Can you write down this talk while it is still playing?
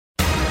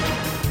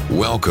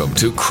Welcome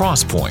to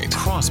Crosspoint.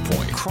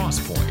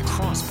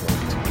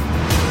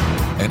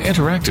 An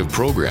interactive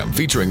program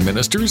featuring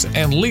ministers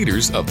and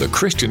leaders of the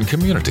Christian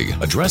community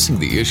addressing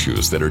the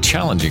issues that are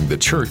challenging the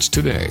church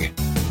today.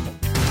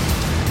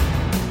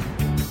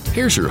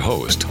 Here's your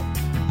host,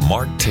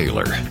 Mark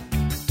Taylor.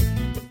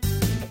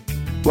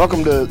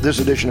 Welcome to this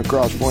edition of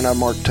Crosspoint. I'm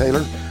Mark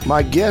Taylor.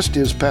 My guest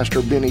is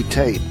Pastor Benny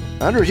Tate.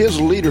 Under his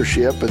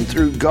leadership and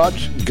through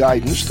God's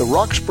guidance, the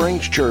Rock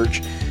Springs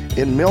Church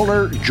in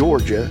Milner,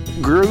 Georgia,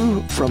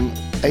 grew from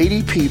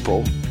 80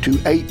 people to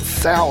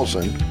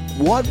 8,000.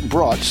 What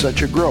brought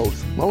such a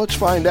growth? Well, let's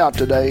find out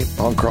today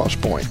on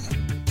Crosspoint.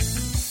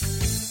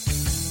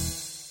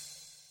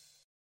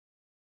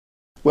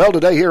 Well,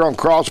 today here on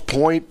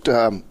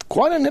Crosspoint,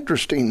 quite an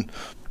interesting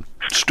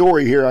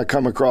story here I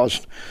come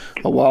across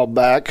a while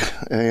back,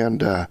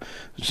 and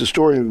it's the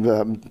story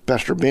of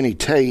Pastor Benny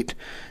Tate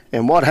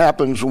and what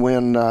happens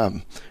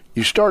when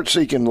you start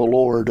seeking the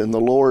Lord and the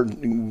Lord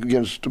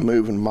begins to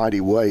move in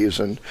mighty ways.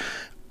 And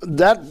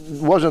that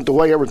wasn't the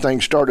way everything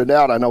started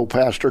out, I know,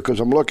 Pastor, because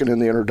I'm looking in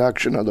the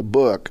introduction of the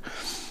book,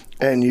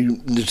 and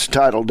it's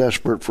titled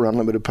Desperate for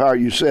Unlimited Power.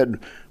 You said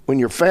when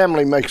your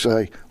family makes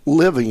a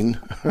living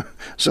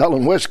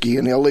selling whiskey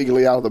and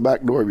illegally out of the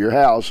back door of your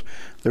house,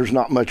 there's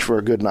not much for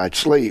a good night's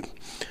sleep.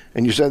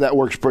 And you said that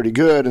works pretty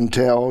good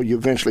until you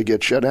eventually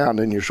get shut down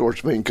and your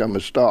source of income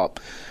is stopped.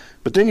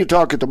 But then you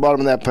talk at the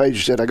bottom of that page,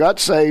 you said, I got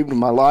saved in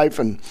my life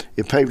and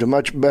it paved a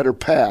much better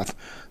path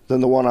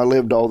than the one I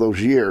lived all those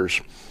years.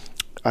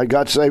 I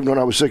got saved when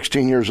I was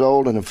 16 years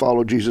old and have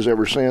followed Jesus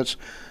ever since.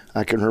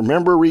 I can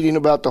remember reading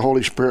about the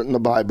Holy Spirit in the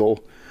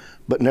Bible,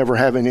 but never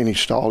having any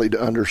solid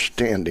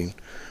understanding.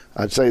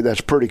 I'd say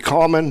that's pretty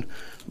common,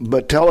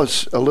 but tell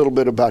us a little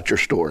bit about your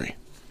story.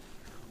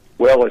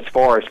 Well, as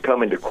far as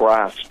coming to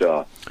Christ,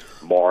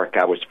 Mark,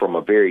 I was from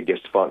a very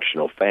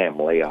dysfunctional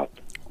family.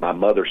 My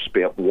mother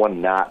spent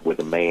one night with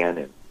a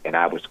man, and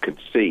I was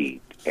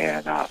conceived.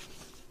 And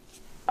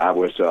I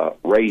was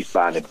raised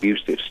by an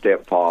abusive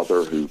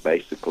stepfather who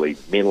basically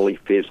mentally,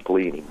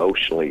 physically, and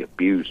emotionally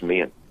abused me.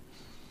 And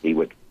he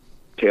would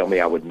tell me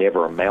I would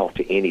never amount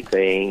to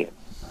anything.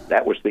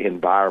 That was the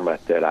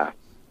environment that I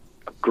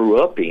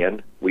grew up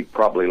in. We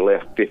probably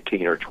left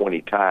 15 or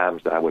 20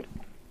 times.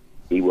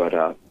 He would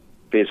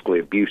physically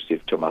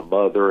abusive to my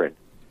mother, and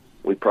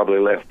we probably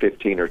left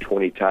 15 or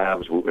 20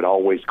 times. We would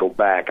always go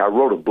back. I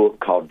wrote a book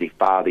called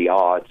Defy the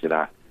Odds, and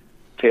I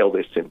tell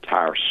this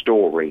entire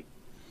story.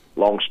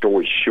 Long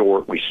story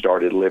short, we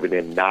started living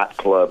in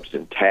nightclubs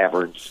and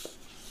taverns.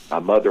 My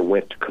mother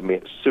went to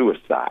commit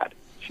suicide.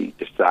 She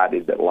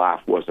decided that life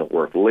wasn't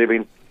worth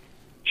living.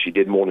 She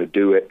didn't want to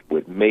do it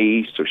with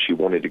me, so she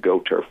wanted to go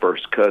to her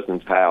first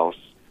cousin's house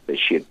that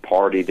she had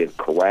partied and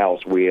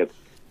caroused with.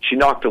 She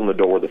knocked on the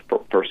door of the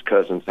first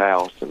cousin's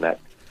house, and that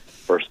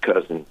first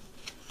cousin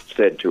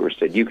said to her,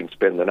 you can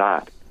spend the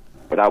night,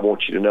 but I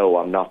want you to know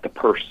I'm not the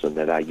person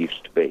that I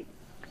used to be.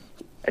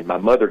 And my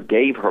mother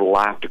gave her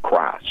life to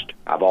Christ.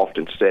 I've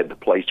often said the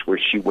place where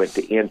she went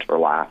to end her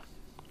life,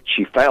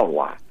 she found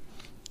life.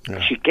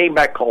 Yeah. She came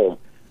back home.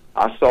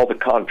 I saw the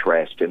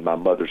contrast in my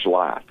mother's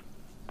life.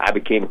 I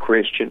became a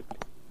Christian.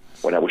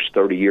 When I was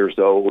 30 years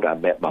old, I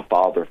met my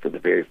father for the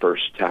very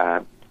first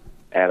time.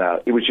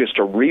 And it was just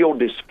a real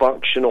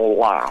dysfunctional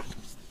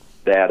life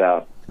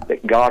that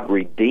God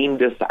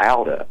redeemed us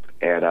out of.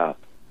 And I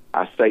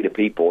say to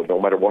people,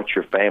 no matter what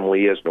your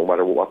family is, no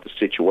matter what the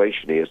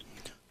situation is,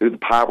 through the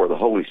power of the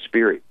Holy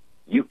Spirit,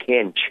 you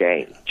can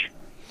change.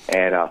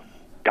 And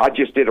God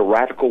just did a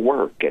radical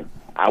work. And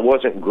I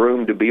wasn't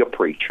groomed to be a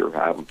preacher.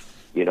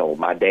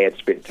 My dad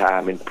spent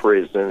time in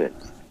prison, and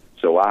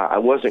so I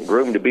wasn't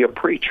groomed to be a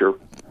preacher.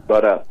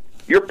 But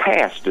your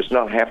past does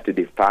not have to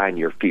define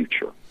your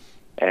future.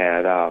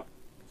 And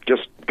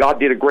just God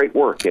did a great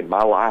work in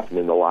my life and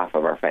in the life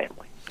of our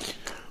family.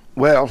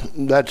 Well,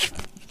 that's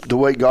the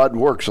way God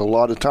works a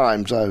lot of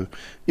times.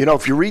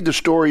 If you read the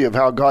story of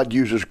how God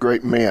uses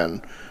great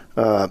men,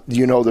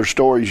 their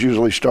stories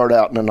usually start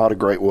out in a not a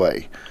great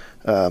way.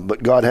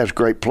 But God has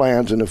great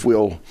plans, and if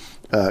we'll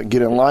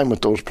get in line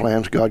with those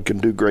plans, God can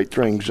do great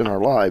things in our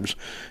lives.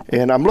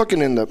 And I'm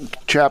looking in the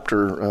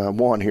chapter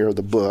 1 here of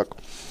the book.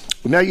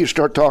 Now you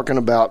start talking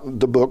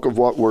about the book of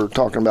what we're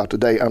talking about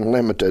today,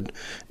 Unlimited.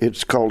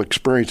 It's called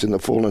Experiencing the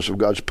Fullness of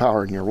God's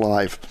Power in Your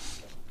Life.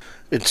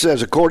 It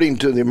says, according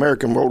to the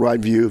American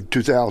Worldwide View of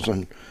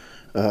 2000,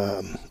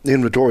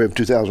 inventory of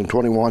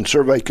 2021,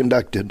 survey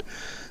conducted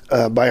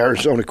by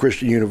Arizona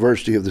Christian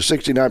University of the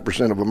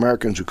 69% of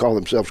Americans who call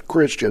themselves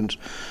Christians,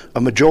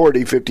 a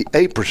majority,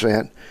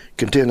 58%,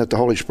 contend that the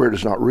Holy Spirit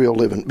is not real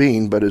living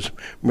being, but is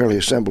merely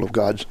a symbol of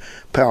God's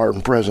power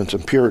and presence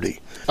and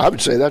purity. I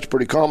would say that's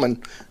pretty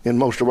common in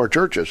most of our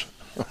churches.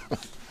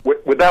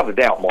 Without a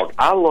doubt, Mark.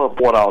 I love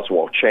what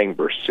Oswald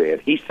Chambers said.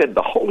 He said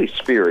the Holy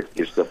Spirit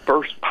is the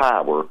first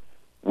power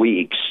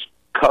we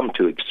come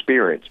to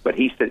experience, but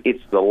he said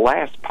it's the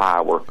last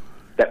power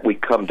that we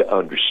come to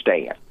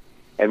understand.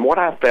 And what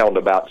I found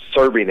about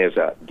serving as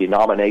a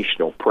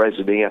denominational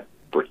president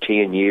for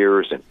 10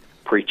 years and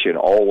preaching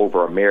all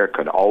over America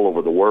and all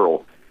over the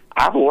world,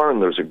 I've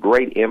learned there's a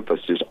great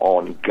emphasis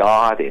on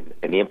God and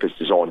an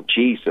emphasis on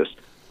Jesus,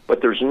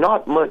 but there's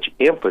not much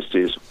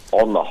emphasis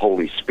on the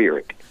Holy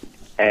Spirit.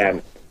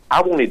 And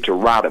I wanted to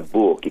write a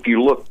book. If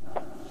you look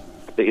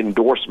at the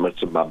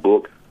endorsements of my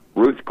book,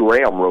 Ruth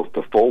Graham wrote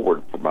the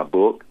foreword for my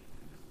book.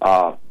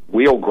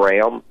 Will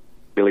Graham,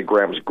 Billy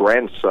Graham's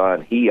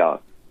grandson, he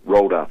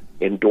wrote an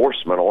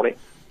endorsement on it.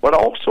 But I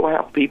also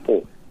have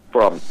people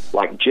from,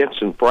 like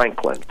Jensen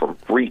Franklin from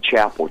Free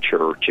Chapel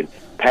Church and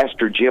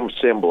Pastor Jim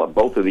Simbla,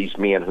 both of these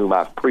men whom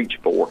I've preached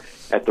for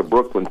at the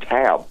Brooklyn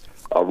Tab,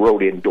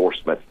 wrote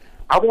endorsements.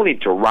 I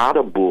wanted to write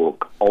a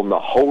book on the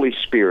Holy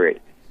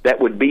Spirit that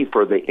would be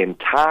for the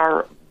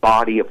entire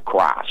body of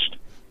Christ.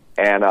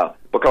 And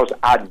because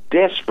I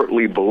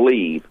desperately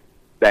believe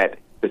that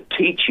the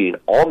teaching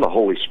on the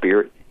Holy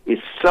Spirit is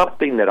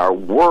something that our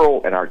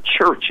world and our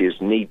churches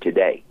need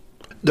today.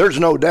 There's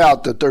no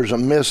doubt that there's a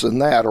miss in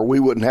that, or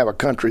we wouldn't have a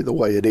country the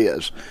way it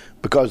is,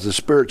 because the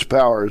Spirit's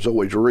power is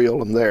always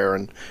real and there.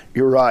 And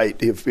you're right,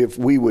 if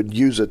we would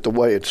use it the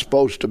way it's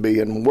supposed to be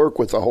and work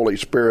with the Holy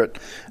Spirit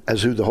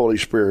as who the Holy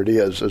Spirit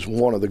is, as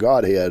one of the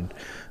Godhead,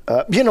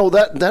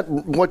 that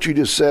what you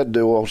just said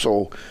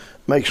also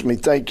makes me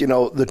think,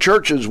 the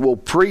churches will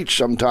preach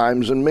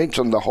sometimes and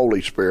mention the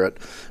Holy Spirit,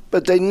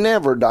 but they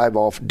never dive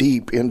off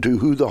deep into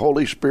who the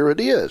Holy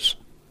Spirit is.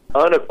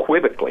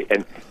 Unequivocally.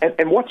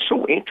 And what's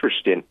so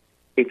interesting,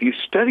 if you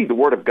study the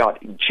Word of God,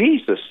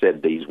 Jesus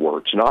said these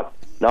words,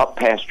 not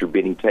Pastor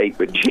Benny Tate,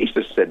 but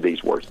Jesus said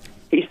these words.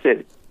 He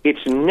said,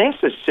 it's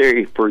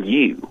necessary for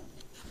you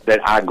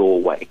that I go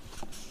away.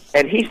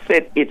 And he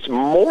said, it's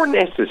more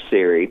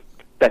necessary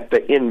that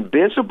the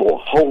invisible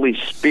Holy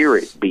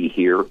Spirit be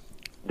here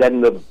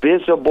than the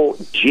visible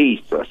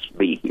Jesus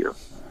be here.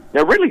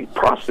 Now really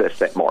process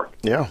that, Mark.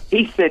 Yeah.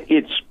 He said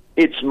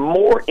it's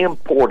more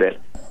important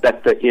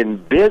that the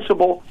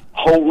invisible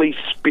Holy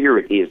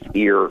Spirit is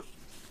here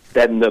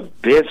than the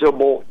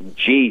visible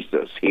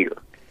Jesus here.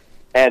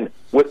 And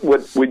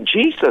with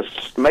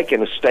Jesus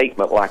making a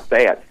statement like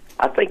that,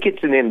 I think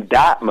it's an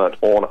indictment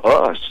on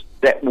us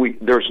that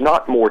there's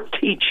not more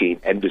teaching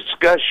and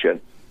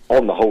discussion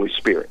on the Holy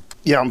Spirit.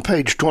 Yeah, on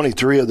page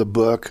 23 of the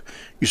book,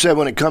 you said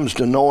when it comes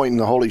to knowing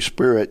the Holy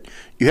Spirit,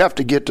 you have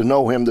to get to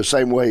know him the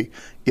same way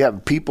you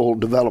have people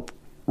develop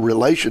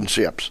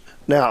relationships.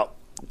 Now,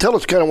 tell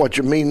us kind of what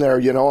you mean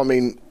there.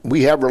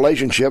 We have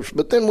relationships,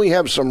 but then we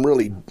have some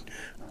really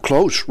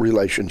close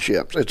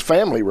relationships. It's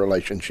family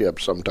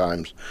relationships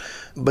sometimes.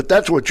 But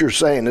that's what you're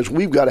saying is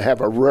we've got to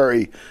have a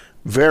very,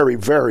 very,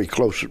 very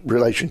close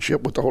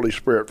relationship with the Holy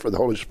Spirit for the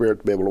Holy Spirit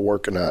to be able to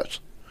work in us.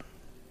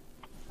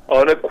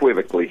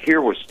 Unequivocally,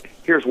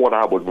 here's what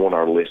I would want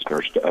our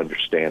listeners to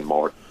understand,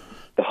 Mark.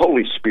 The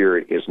Holy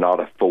Spirit is not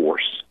a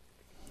force.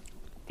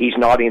 He's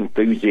not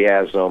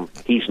enthusiasm.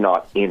 He's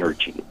not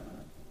energy.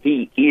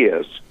 He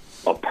is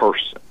a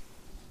person.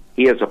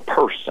 He is a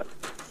person.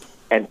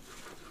 And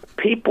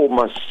people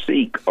must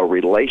seek a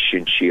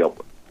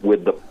relationship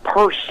with the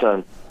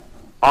person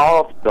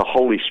of the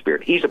Holy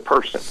Spirit. He's a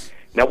person.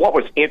 Now, what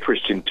was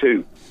interesting,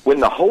 too, when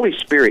the Holy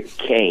Spirit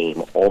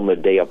came on the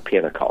day of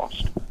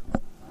Pentecost,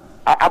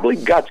 I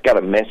believe God's got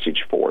a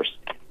message for us.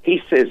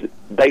 He says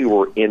they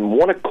were in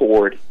one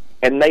accord,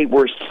 and they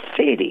were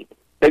sitting.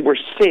 They were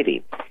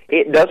sitting.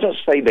 It doesn't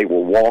say they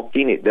were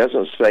walking. It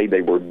doesn't say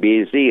they were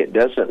busy. It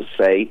doesn't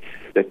say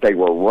that they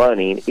were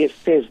running. It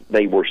says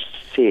they were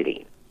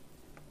sitting.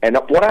 And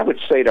what I would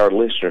say to our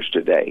listeners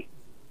today,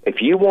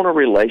 if you want a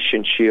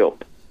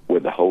relationship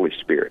with the Holy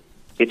Spirit,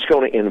 it's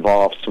going to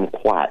involve some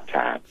quiet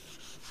time.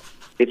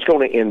 It's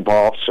going to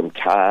involve some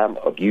time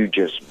of you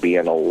just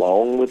being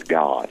alone with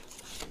God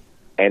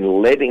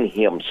and letting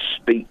him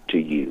speak to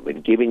you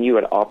and giving you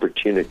an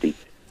opportunity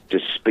to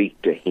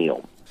speak to him.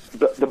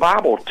 The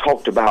Bible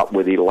talked about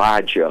with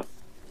Elijah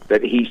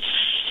that he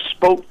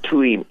spoke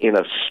to him in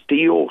a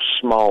still,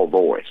 small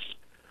voice.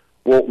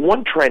 Well,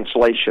 one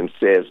translation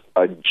says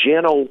a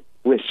gentle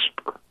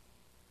whisper.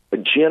 A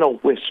gentle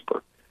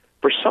whisper.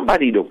 For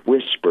somebody to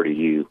whisper to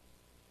you,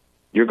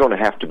 you're going to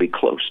have to be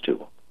close to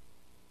them.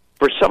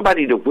 For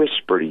somebody to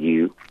whisper to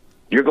you,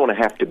 you're going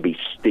to have to be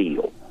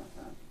still.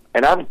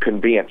 And I'm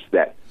convinced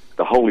that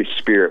the Holy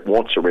Spirit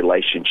wants a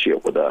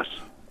relationship with us.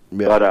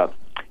 Yeah. But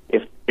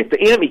if the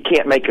enemy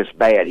can't make us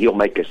bad, he'll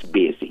make us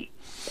busy.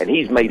 And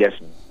he's made us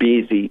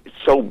busy,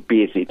 so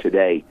busy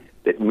today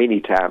that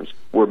many times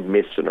we're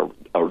missing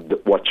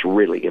what's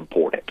really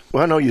important.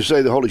 Well, I know you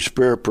say the Holy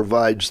Spirit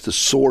provides the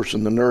source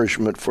and the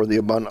nourishment for the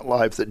abundant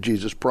life that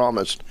Jesus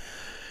promised.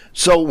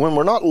 So when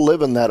we're not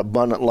living that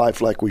abundant life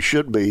like we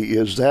should be,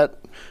 is that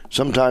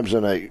sometimes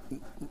in a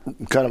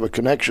kind of a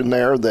connection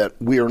there that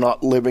we are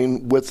not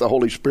living with the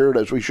Holy Spirit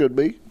as we should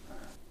be?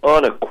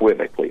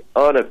 Unequivocally.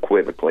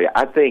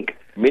 I think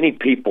many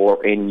people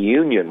are in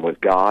union with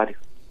God,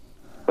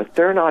 but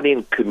they're not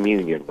in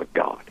communion with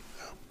God.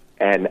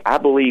 And I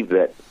believe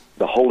that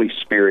the Holy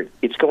Spirit,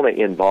 it's going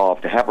to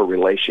involve, to have a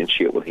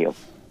relationship with him,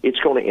 it's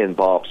going to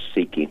involve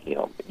seeking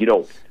him.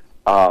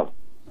 I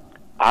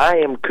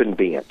am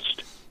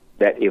convinced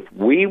that if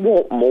we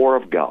want more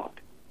of God,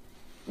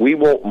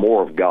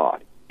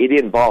 it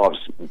involves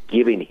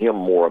giving him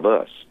more of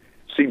us.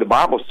 See, the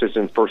Bible says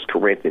in 1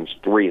 Corinthians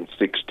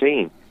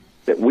 3:16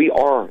 that we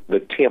are the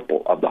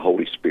temple of the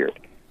Holy Spirit.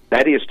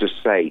 That is to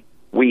say,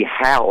 we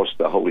house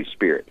the Holy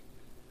Spirit.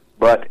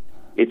 But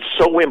it's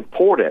so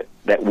important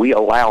that we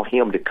allow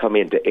him to come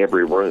into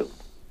every room,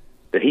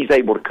 that he's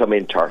able to come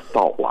into our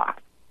thought life,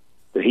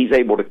 that he's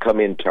able to come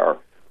into our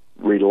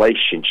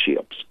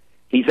relationships.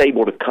 He's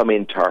able to come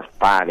into our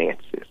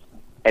finances.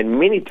 And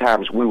many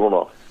times we want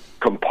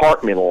to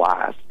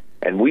compartmentalize,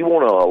 and we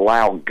want to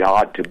allow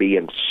God to be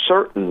in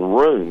certain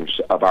rooms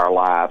of our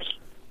lives,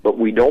 but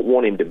we don't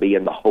want him to be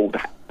in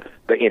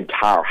the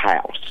entire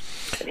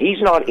house. And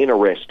he's not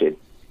interested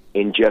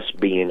in just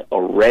being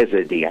a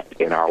resident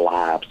in our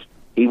lives.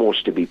 He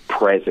wants to be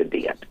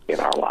president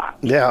in our lives.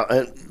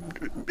 Yeah,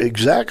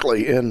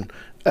 exactly. And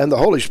the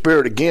Holy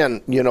Spirit,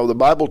 again, the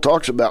Bible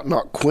talks about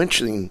not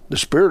quenching the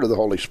Spirit of the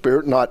Holy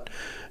Spirit, not,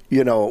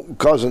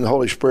 causing the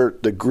Holy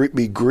Spirit to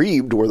be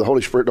grieved where the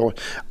Holy Spirit don't.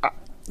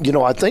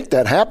 I think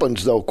that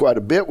happens, though, quite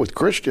a bit with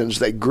Christians.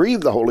 They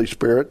grieve the Holy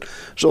Spirit,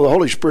 so the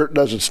Holy Spirit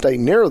doesn't stay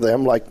near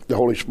them like the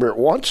Holy Spirit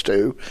wants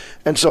to,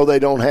 and so they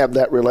don't have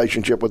that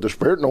relationship with the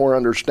Spirit nor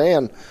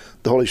understand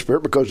the Holy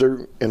Spirit because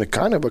they're in a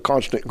kind of a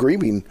constant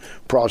grieving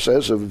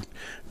process of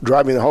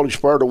driving the Holy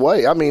Spirit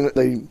away. I mean,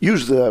 they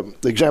use the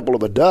example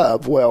of a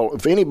dove. Well,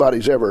 if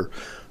anybody's ever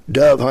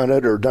dove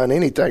hunted or done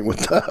anything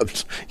with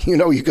doves, you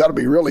got to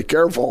be really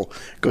careful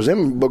because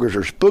them boogers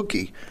are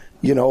spooky.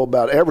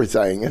 About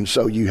everything. And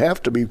so you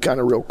have to be kind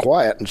of real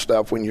quiet and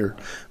stuff when you're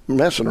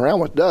messing around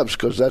with doves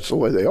because that's the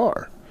way they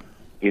are.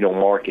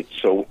 Mark,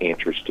 it's so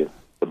interesting.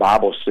 The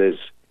Bible says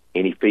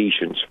in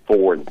Ephesians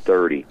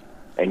 4:30,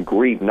 and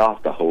grieve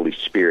not the Holy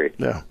Spirit,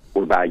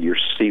 whereby you're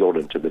sealed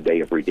unto the day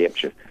of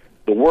redemption.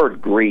 The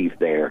word grieve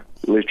there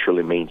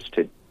literally means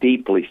to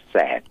deeply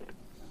sadden,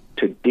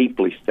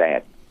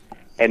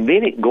 And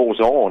then it goes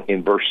on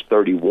in verse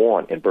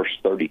 31 and verse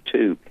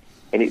 32,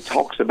 and it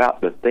talks about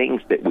the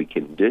things that we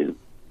can do.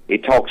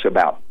 It talks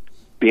about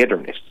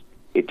bitterness.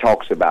 It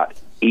talks about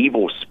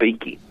evil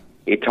speaking.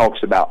 It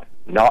talks about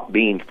not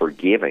being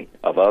forgiving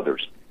of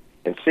others.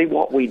 And see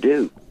what we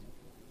do.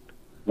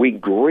 We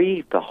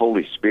grieve the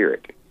Holy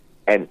Spirit.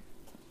 And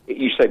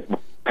you say,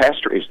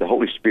 Pastor, is the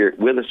Holy Spirit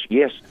with us?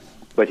 Yes,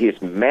 but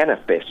his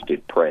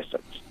manifested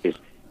presence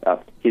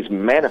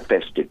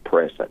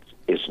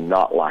is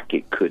not like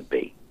it could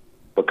be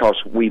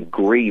because we've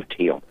grieved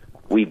him.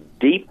 We've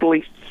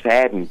deeply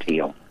saddened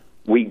him.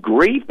 We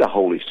grieve the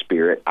Holy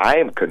Spirit, I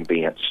am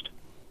convinced,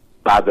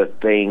 by the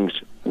things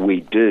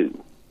we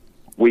do.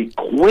 We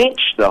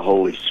quench the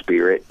Holy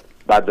Spirit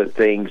by the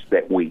things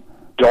that we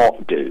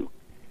don't do.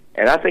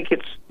 And I think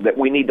it's that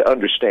we need to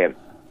understand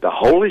the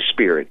Holy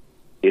Spirit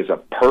is a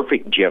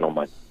perfect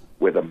gentleman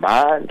with a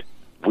mind,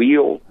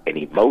 will, and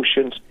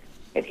emotions,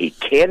 and he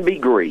can be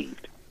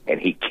grieved and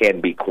he can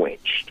be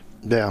quenched.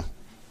 Yeah,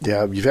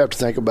 you have to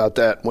think about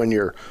that when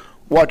you're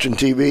watching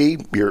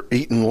TV, you're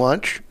eating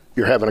lunch,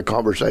 you're having a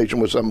conversation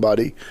with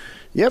somebody.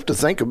 You have to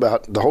think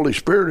about the Holy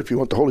Spirit if you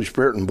want the Holy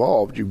Spirit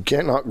involved. You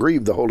cannot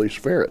grieve the Holy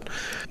Spirit.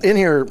 In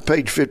here,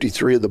 page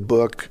 53 of the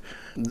book,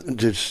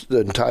 it's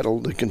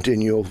entitled The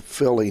Continual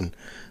Filling,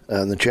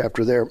 the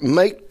chapter there.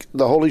 Make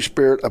the Holy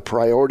Spirit a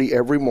priority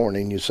every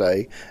morning, you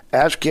say.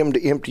 Ask him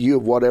to empty you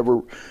of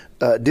whatever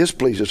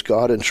displeases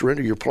God and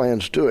surrender your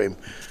plans to him.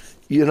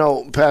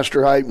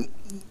 Pastor, I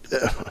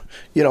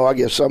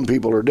guess some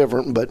people are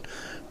different, but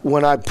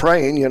when I'm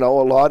praying, a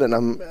lot and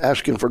I'm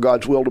asking for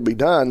God's will to be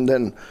done,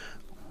 then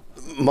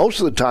most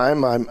of the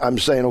time I'm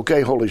saying,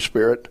 okay, Holy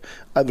Spirit,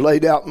 I've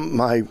laid out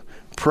my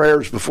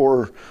prayers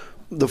before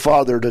the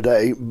Father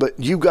today, but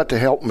you've got to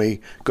help me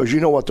because you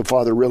know what the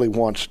Father really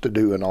wants to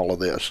do in all of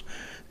this.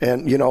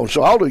 And,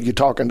 so I'll do you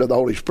talking to the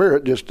Holy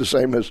Spirit just the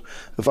same as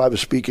if I was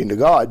speaking to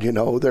God,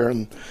 there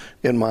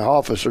in my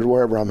office or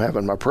wherever I'm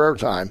having my prayer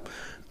time.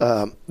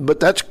 But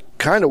that's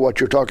kind of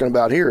what you're talking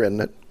about here, isn't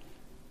it?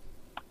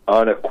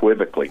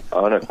 Unequivocally,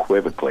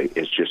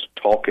 it's just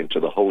talking to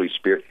the Holy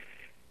Spirit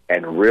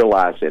and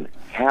realizing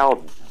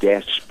how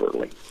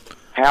desperately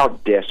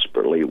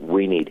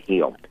we need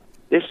him.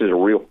 This is a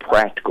real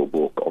practical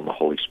book on the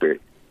Holy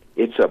Spirit.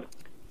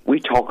 We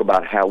talk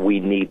about how we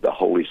need the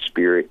Holy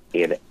Spirit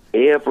in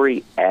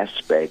every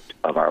aspect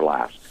of our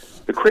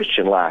lives. The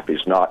Christian life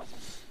is not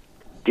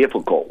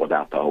difficult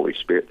without the Holy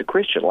Spirit. The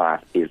Christian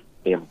life is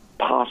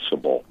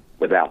impossible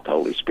without the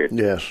Holy Spirit.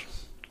 Yes.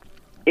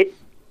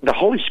 The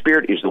Holy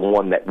Spirit is the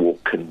one that will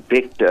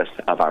convict us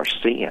of our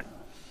sin.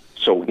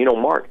 So,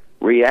 Mark,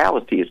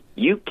 reality is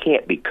you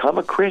can't become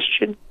a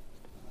Christian,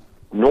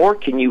 nor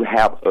can you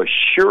have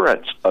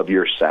assurance of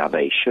your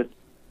salvation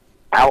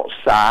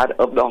outside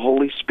of the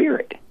Holy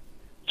Spirit.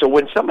 So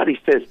when somebody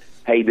says,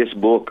 hey, this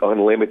book,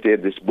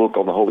 Unlimited, this book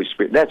on the Holy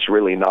Spirit,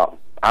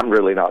 I'm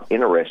really not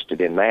interested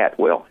in that.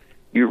 Well,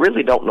 you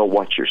really don't know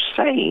what you're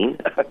saying.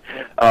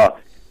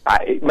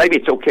 maybe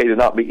it's okay to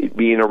not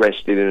be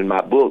interested in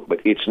my book,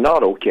 but it's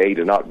not okay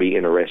to not be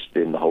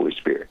interested in the Holy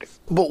Spirit.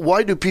 But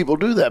why do people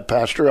do that,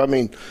 Pastor? I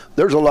mean,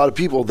 there's a lot of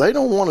people, they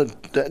don't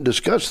want to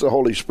discuss the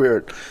Holy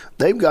Spirit.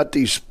 They've got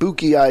these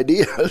spooky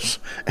ideas.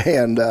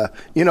 And,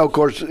 of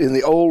course, in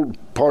the old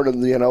part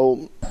of the,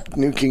 Old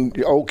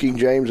King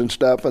James and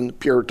stuff, and the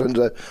Puritans,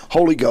 the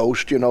Holy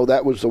Ghost,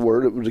 that was the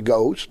word. It was a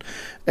ghost.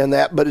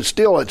 But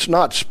it's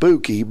not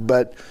spooky,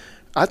 but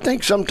I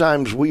think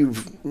sometimes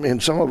we've,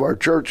 in some of our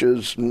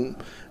churches,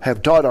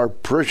 have taught our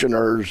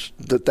parishioners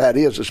that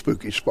is a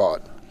spooky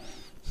spot.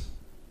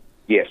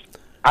 Yes.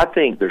 I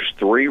think there's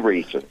 3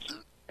 reasons,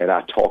 and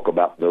I talk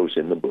about those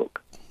in the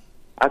book.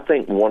 I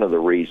think one of the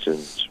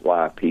reasons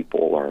why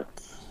people are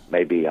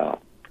maybe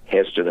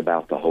hesitant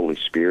about the Holy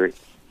Spirit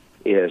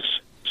is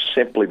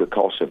simply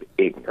because of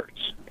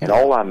ignorance. And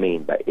all I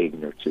mean by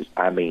ignorance is,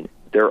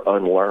 they're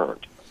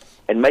unlearned.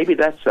 And maybe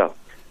that's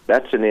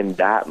an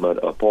indictment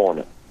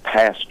upon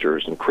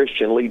pastors and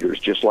Christian leaders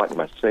just like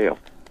myself.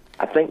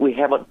 I think we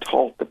haven't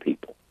taught the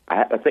people.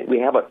 I think we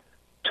haven't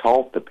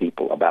taught the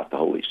people about the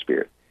Holy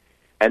Spirit.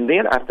 And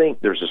then I think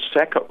there's a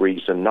second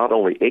reason, not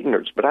only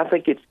ignorance, but I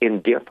think it's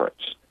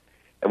indifference.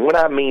 And what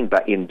I mean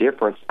by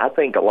indifference, I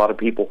think a lot of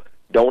people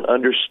don't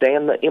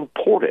understand the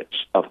importance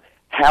of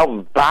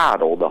how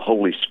vital the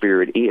Holy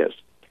Spirit is.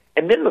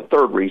 And then the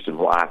third reason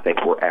why I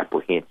think we're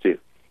apprehensive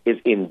is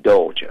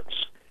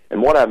indulgence.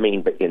 And what I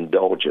mean by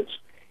indulgence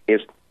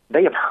is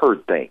they have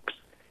heard things,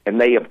 and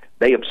they have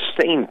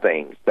seen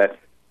things that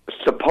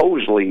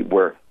supposedly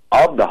were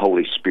of the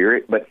Holy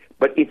Spirit, but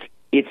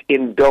it's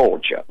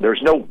indulgent.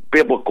 There's no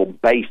biblical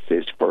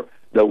basis for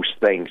those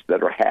things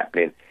that are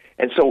happening,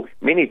 and so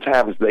many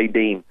times they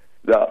deem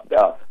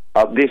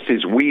this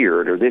is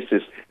weird or this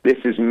is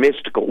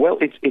mystical. Well,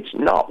 it's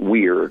not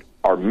weird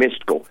or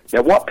mystical.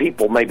 Now, what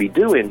people may be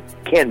doing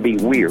can be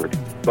weird,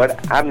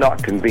 but I'm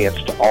not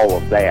convinced all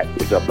of that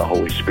is of the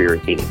Holy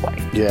Spirit anyway.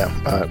 Yeah,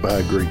 I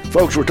agree.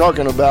 Folks, we're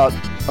talking about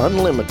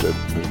Unlimited,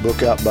 a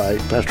book out by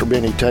Pastor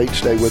Benny Tate.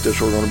 Stay with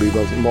us. We're going to be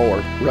both more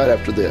right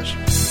after this.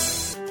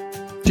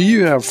 Do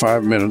you have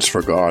 5 minutes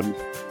for God?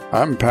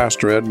 I'm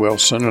Pastor Ed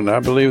Wilson, and I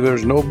believe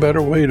there's no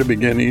better way to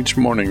begin each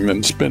morning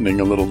than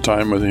spending a little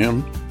time with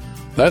Him.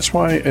 That's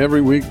why every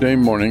weekday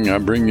morning I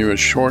bring you a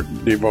short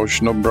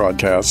devotional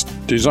broadcast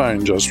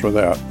designed just for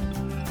that.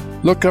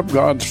 Look up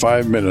God's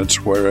 5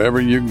 minutes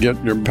wherever you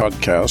get your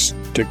podcasts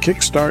to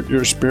kickstart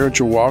your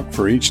spiritual walk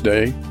for each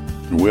day,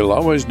 and we'll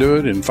always do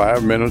it in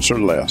 5 minutes or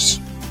less.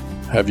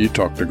 Have you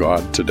talked to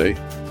God today?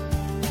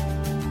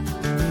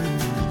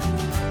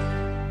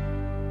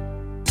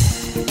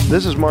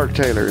 This is Mark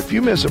Taylor. If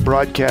you miss a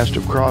broadcast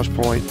of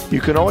Crosspoint,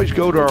 you can always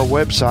go to our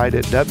website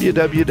at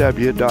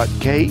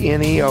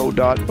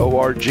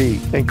www.kneo.org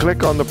and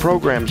click on the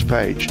programs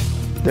page.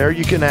 There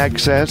you can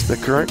access the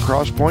current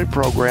Crosspoint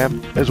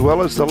program as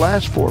well as the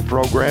last 4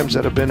 programs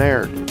that have been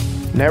aired.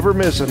 Never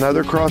miss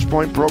another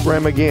Crosspoint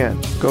program again.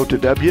 Go to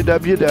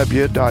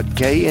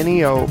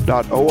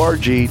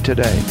www.kneo.org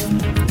today.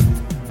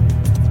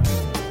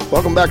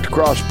 Welcome back to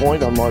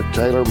Crosspoint. I'm Mark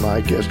Taylor.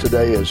 My guest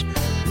today is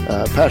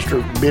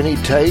Pastor Benny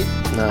Tate,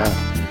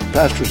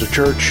 pastors a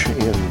church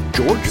in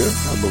Georgia,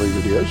 I believe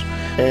it is,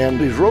 and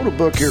he's wrote a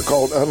book here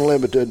called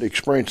Unlimited,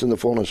 Experiencing the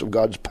Fullness of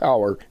God's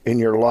Power in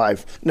Your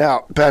Life. Now,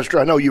 Pastor,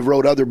 I know you've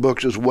wrote other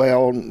books as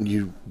well, and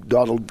you've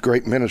got a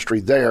great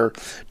ministry there.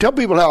 Tell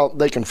people how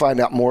they can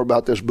find out more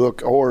about this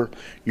book or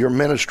your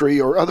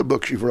ministry or other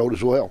books you've wrote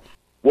as well.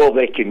 Well,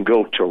 they can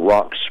go to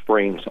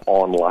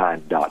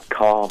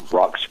rockspringsonline.com,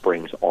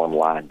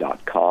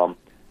 rockspringsonline.com.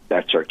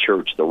 That's our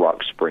church, the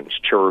Rock Springs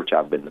Church.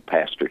 I've been the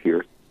pastor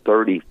here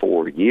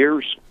 34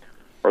 years.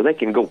 Or they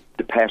can go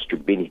to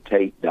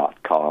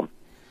pastorbennytate.com.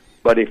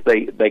 But if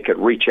they could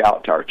reach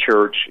out to our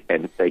church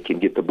and they can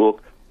get the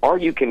book, or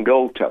you can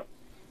go to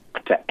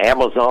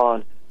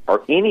Amazon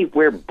or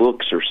anywhere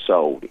books are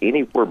sold.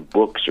 Anywhere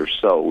books are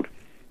sold,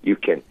 you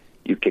can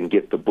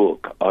get the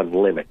book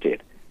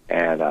Unlimited.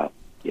 And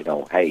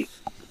hey,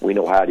 we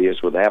know how it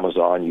is with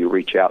Amazon. You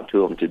reach out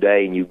to them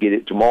today and you get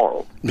it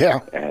tomorrow.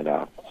 Yeah. And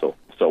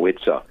so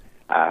it's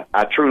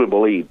I truly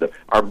believe that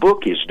our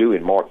book is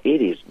doing, Mark,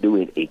 it is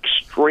doing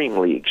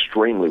extremely,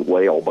 extremely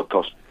well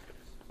because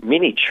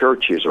many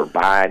churches are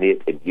buying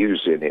it and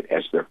using it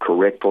as their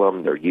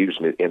curriculum. They're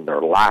using it in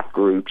their life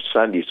groups,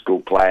 Sunday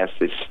school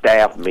classes,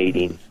 staff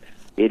meetings.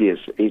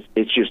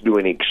 It's just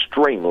doing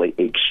extremely,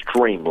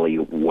 extremely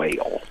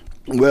well.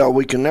 Well,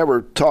 we can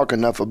never talk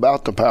enough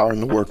about the power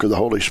and the work of the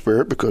Holy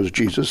Spirit because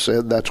Jesus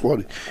said that's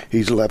what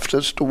He's left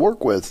us to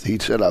work with. He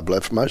said, I've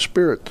left my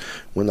Spirit.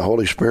 When the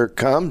Holy Spirit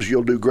comes,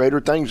 you'll do greater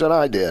things than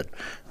I did.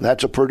 And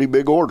that's a pretty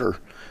big order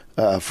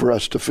for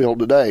us to fill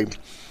today.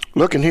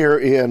 Looking here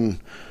in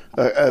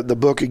the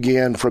book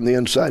again from the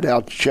Inside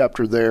Out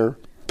chapter there,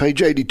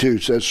 page 82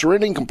 says,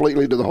 surrendering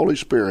completely to the Holy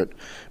Spirit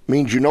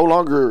means you no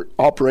longer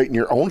operate in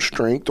your own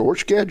strength or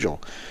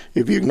schedule.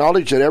 If you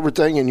acknowledge that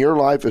everything in your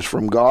life is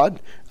from God,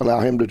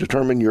 allow Him to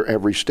determine your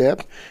every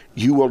step,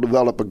 you will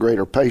develop a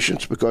greater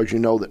patience because you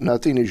know that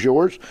nothing is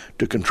yours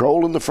to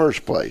control in the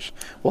first place.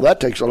 Well, that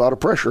takes a lot of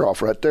pressure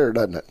off right there,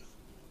 doesn't it?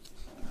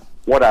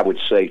 what I would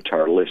say to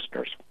our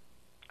listeners,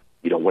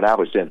 when I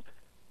was in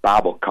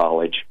Bible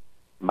college,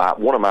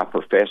 one of my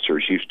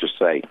professors used to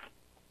say,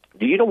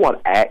 do you know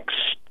what ACTS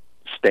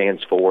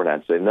stands for? And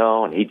I'd say,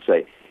 no. And he'd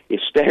say, it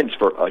stands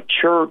for a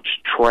church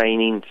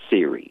training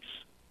series.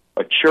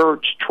 A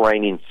church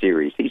training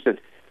series. He said,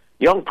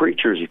 young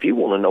preachers, if you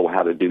want to know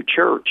how to do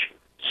church,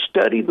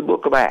 study the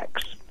book of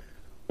Acts.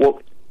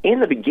 Well, in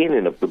the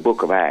beginning of the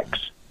book of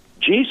Acts,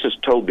 Jesus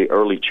told the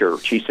early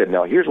church, he said,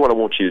 now here's what I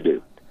want you to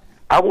do.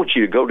 I want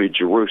you to go to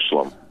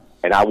Jerusalem,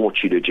 and I want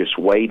you to just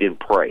wait and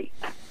pray.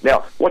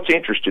 Now, what's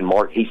interesting,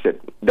 Mark, he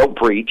said, don't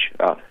preach.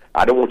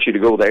 I don't want you to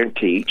go there and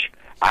teach.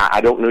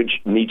 I don't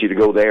need you to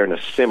go there and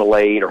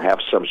assimilate or have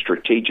some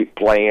strategic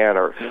plan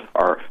or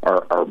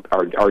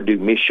do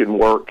mission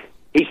work.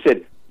 He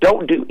said,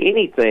 don't do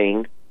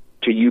anything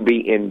till you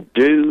be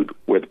endued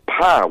with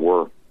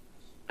power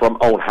from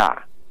on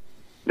high.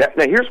 Now,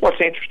 here's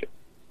what's interesting.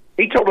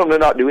 He told them to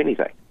not do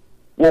anything.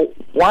 Well,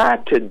 why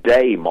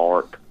today,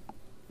 Mark,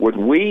 would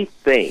we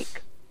think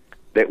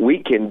that we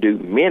can do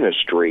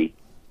ministry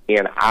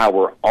in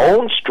our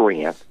own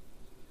strength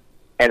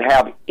and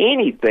have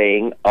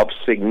anything of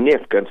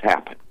significance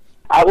happen?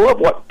 I love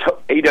what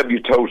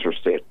A.W. Tozer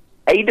said.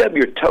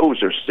 A.W.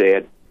 Tozer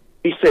said,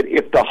 he said,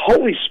 if the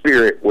Holy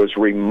Spirit was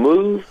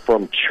removed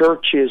from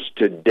churches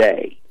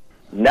today,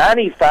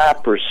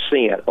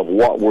 95% of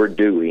what we're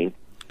doing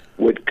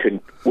would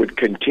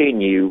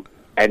continue,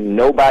 and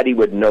nobody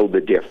would know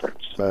the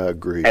difference. I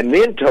agree. And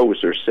then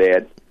Tozer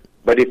said,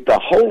 but if the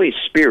Holy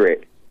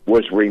Spirit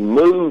was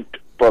removed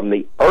from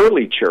the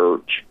early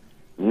church,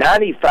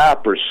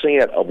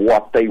 95% of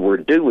what they were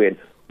doing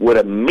would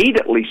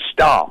immediately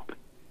stop,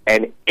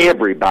 and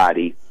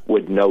everybody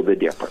would know the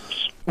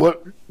difference. Well,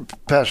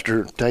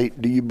 Pastor Tate,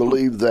 do you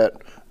believe that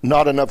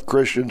not enough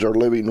Christians are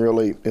living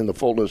really in the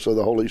fullness of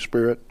the Holy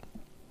Spirit?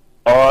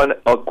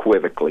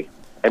 Unequivocally.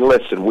 And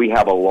listen, we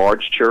have a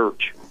large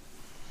church.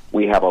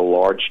 We have a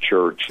large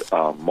church,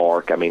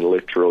 Mark. I mean,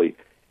 literally,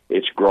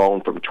 it's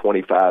grown from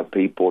 25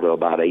 people to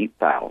about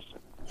 8,000.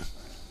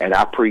 And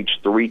I preach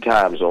 3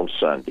 times on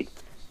Sunday.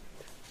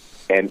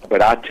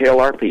 But I tell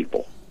our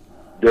people,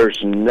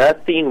 there's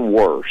nothing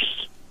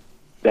worse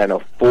than a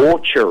full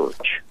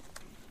church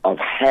of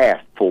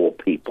half-full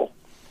people.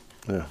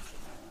 Yeah.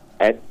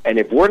 And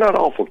if we're not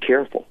awful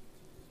careful,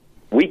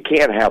 we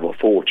can't have a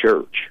full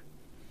church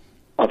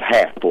of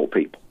half-full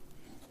people.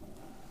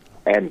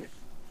 And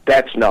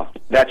that's not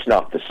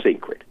the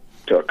secret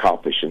to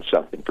accomplishing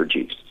something for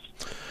Jesus.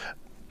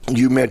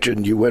 You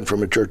mentioned you went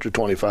from a church of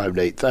 25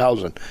 to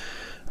 8,000.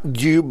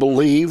 Do you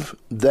believe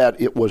that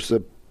it was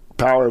the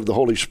power of the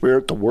Holy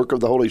Spirit, the work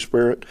of the Holy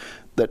Spirit,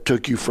 that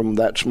took you from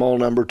that small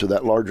number to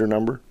that larger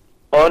number?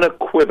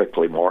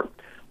 Unequivocally, Mark.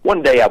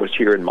 One day I was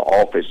here in my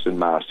office and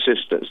my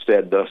assistant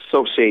said, the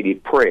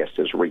Associated Press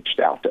has reached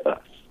out to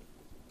us.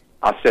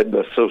 I said,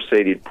 the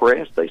Associated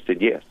Press? They said,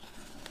 yes.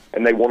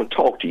 And they want to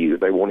talk to you.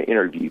 They want to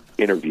interview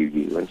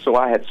you. And so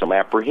I had some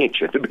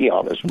apprehension, to be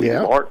honest with you,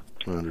 Mark.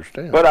 I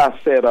understand. But I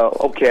said,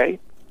 okay.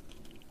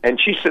 And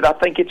she said, I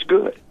think it's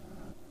good.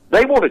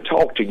 They want to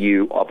talk to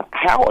you of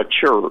how a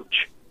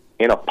church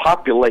in a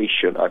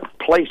population, a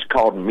place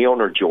called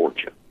Milner,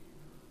 Georgia,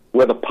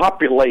 with a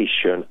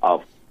population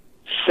of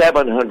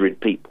 700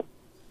 people,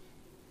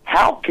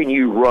 how can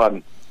you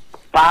run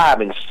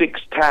 5 and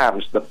 6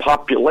 times the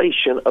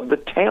population of the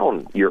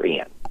town you're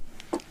in?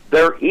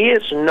 There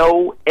is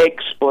no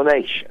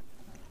explanation.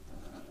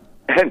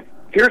 And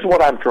here's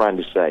what I'm trying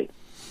to say.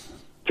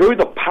 Through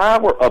the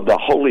power of the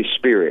Holy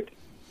Spirit,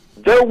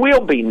 there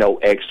will be no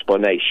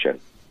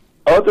explanation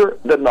other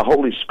than the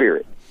Holy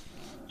Spirit.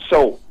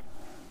 So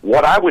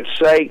what I would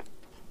say,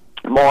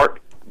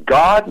 Mark,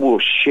 God will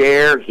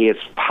share His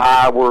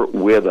power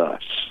with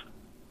us.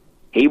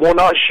 He will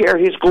not share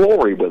His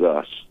glory with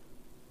us,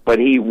 but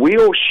He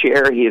will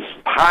share His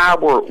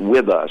power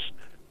with us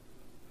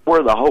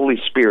for the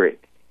Holy Spirit.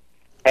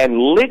 And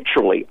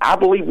literally, I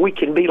believe we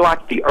can be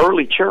like the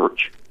early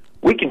church.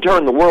 We can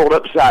turn the world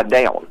upside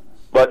down,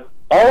 but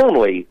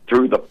only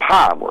through the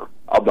power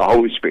of the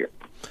Holy Spirit.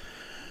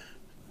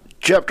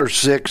 Chapter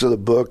 6 of the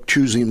book,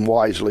 Choosing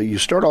Wisely, you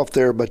start off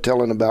there by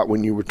telling about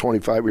when you were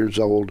 25 years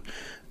old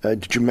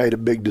that you made a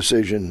big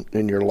decision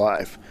in your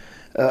life.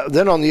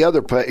 Then on the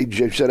other page,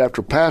 you said,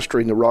 after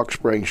pastoring the Rock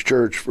Springs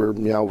Church for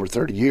over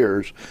 30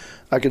 years,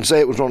 I can say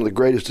it was one of the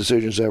greatest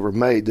decisions I ever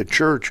made. The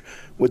church,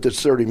 with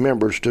its 30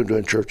 members, turned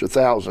into a church of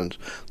thousands.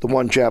 The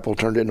one chapel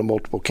turned into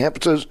multiple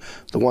campuses.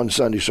 The one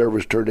Sunday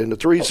service turned into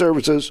 3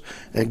 services.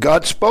 And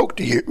God spoke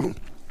to you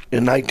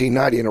in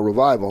 1990 in a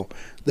revival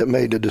that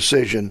made a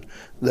decision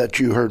that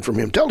you heard from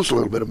Him. Tell us a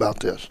little bit about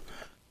this.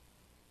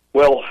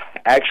 Well,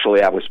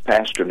 actually, I was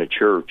pastoring a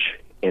church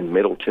in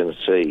Middle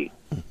Tennessee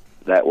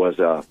that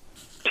was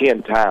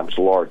 10 times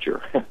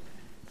larger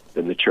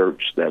than the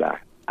church that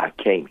I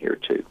came here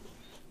to.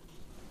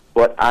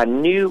 But I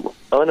knew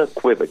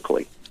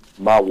unequivocally,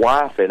 my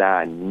wife and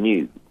I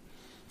knew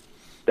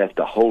that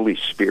the Holy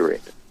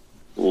Spirit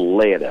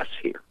led us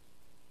here.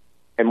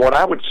 And what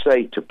I would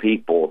say to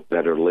people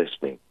that are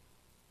listening,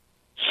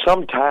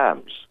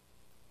 sometimes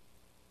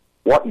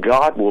what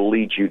God will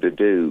lead you to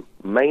do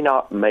may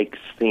not make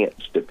sense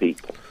to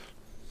people.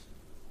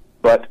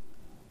 But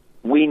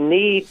we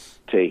need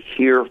to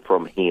hear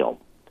from Him.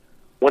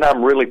 When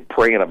I'm really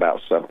praying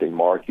about something,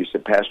 Mark, you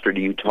said, Pastor,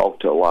 do you talk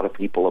to a lot of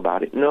people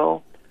about it?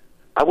 No,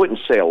 I wouldn't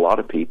say a lot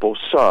of people,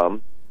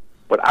 some,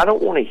 but I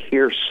don't want to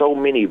hear so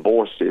many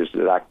voices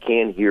that I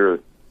can't hear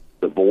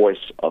the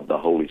voice of the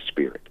Holy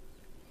Spirit.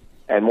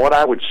 And what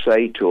I would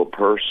say to a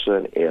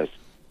person is,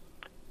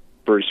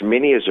 for as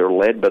many as are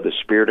led by the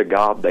Spirit of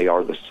God, they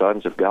are the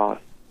sons of God.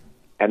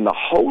 And the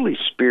Holy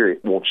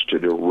Spirit wants to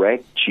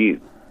direct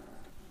you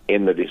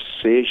in the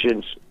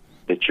decisions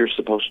that you're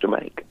supposed to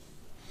make.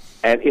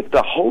 And if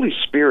the Holy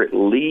Spirit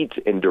leads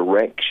and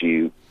directs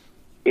you,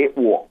 it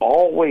will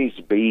always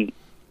be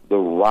the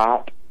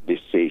right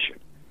decision.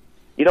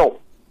 You know,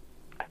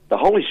 the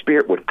Holy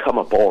Spirit would come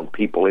upon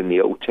people in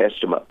the Old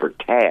Testament for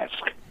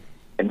task,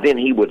 and then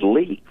He would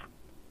leave.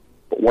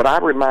 But what I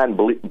remind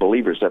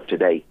believers of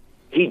today,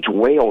 He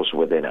dwells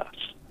within us.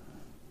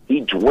 He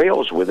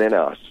dwells within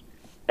us,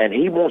 and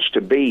He wants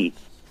to be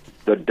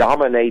the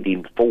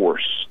dominating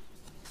force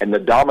and the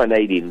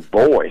dominating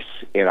voice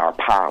in our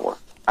power.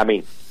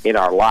 In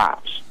our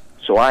lives.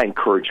 So I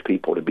encourage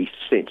people to be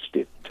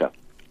sensitive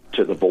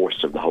to the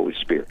voice of the Holy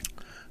Spirit.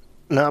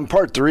 Now, in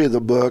part 3 of the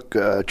book,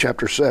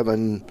 chapter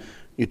 7,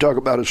 you talk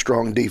about a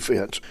strong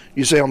defense.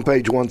 You say on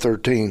page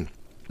 113,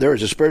 there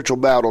is a spiritual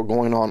battle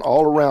going on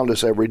all around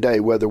us every day,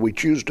 whether we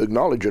choose to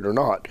acknowledge it or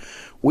not.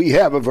 We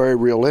have a very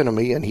real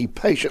enemy, and he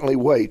patiently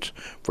waits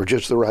for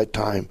just the right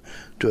time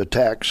to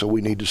attack, so we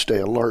need to stay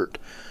alert.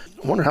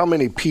 I wonder how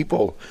many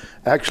people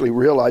actually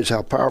realize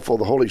how powerful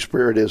the Holy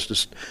Spirit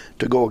is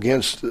to go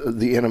against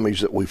the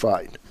enemies that we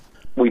fight.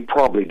 We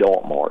probably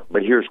don't, Mark,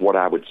 but here's what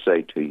I would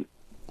say to you.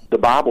 The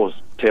Bible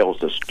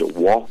tells us to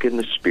walk in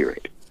the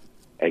Spirit,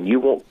 and you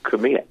won't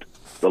commit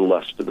the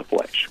lust of the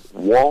flesh.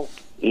 Walk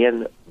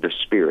in the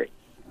Spirit.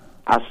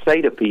 I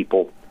say to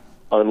people,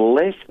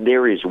 unless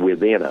there is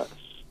within us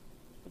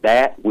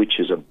that which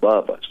is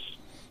above us,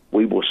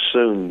 we will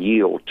soon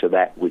yield to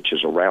that which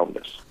is around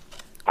us.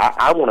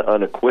 I want to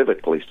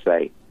unequivocally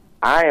say,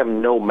 I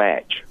am no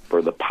match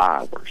for the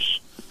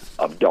powers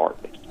of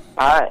darkness.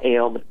 I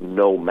am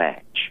no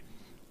match.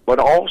 But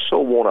I also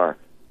want our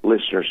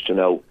listeners to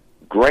know,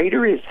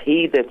 greater is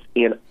He that's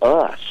in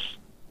us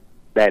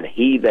than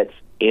he that's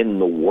in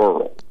the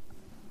world.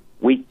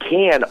 We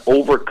can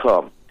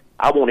overcome.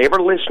 I want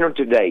every listener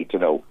today to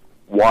know,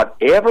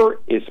 whatever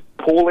is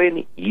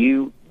pulling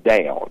you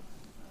down,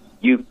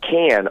 you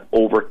can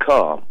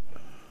overcome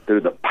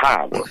through the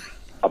power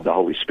of the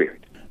Holy Spirit.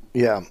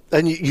 Yeah,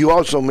 and you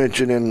also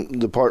mentioned in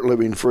the part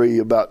Living Free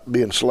about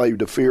being slave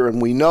to fear, and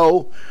we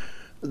know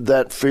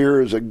that fear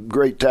is a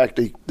great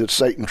tactic that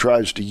Satan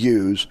tries to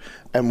use,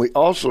 and we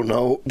also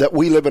know that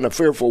we live in a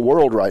fearful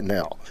world right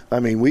now.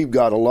 We've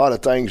got a lot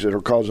of things that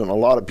are causing a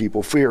lot of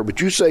people fear, but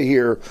you say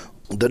here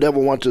the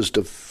devil wants us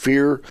to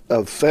fear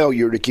of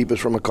failure to keep us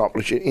from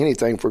accomplishing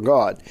anything for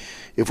God.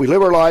 If we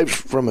live our lives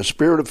from a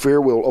spirit of fear,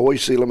 we'll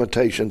always see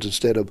limitations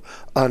instead of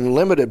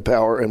unlimited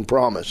power and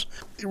promise.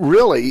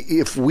 Really,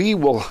 if we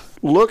will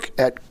look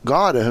at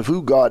God and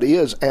who God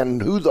is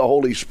and who the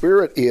Holy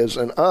Spirit is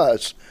in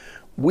us,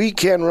 we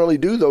can really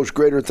do those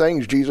greater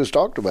things Jesus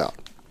talked about.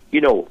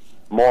 You know,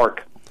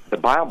 Mark, the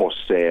Bible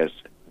says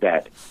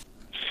that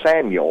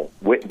Samuel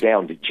went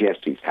down to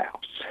Jesse's house,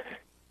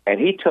 and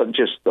he took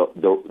just the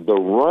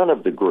run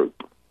of the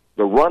group.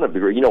 The run of the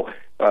group. You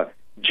know,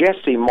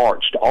 Jesse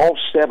marched all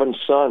 7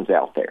 sons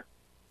out there,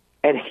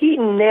 and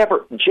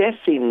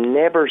Jesse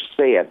never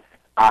said,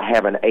 I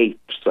have an 8th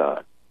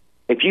son.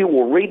 If you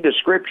will read the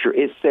scripture,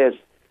 it says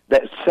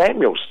that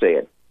Samuel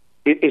said,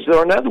 is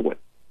there another one?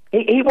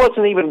 He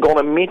wasn't even going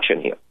to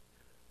mention him.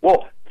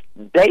 Well,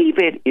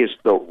 David is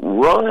the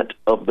runt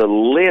of the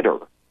litter,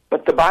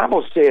 but the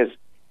Bible says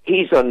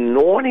he's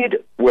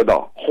anointed with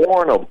a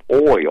horn of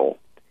oil,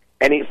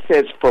 and it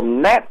says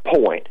from that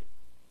point,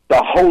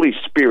 the Holy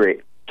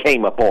Spirit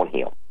came upon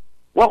him.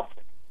 Well,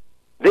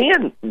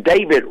 then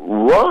David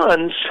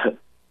runs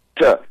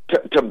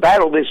to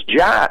battle this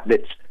giant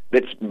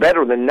that's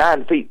better than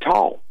 9 feet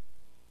tall.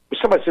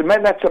 Somebody said,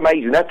 man, that's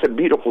amazing. That's a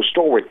beautiful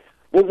story.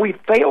 Well, we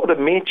fail to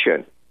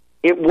mention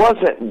it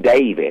wasn't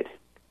David.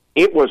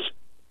 It was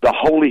the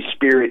Holy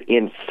Spirit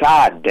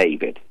inside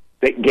David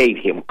that gave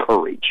him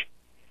courage.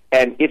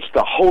 And it's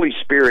the Holy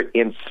Spirit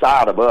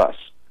inside of us,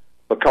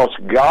 because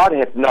God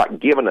hath not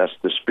given us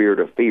the spirit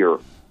of fear,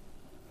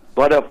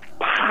 but of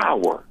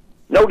power.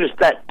 Notice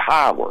that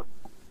power,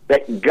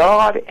 that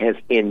God has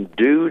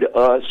endued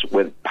us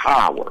with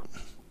power,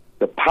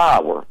 the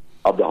power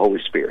of the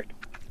Holy Spirit.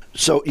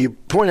 So you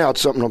point out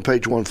something on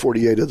page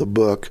 148 of the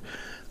book,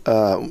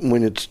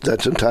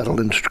 that's entitled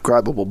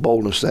Indescribable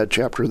Boldness, that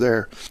chapter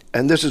there.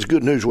 And this is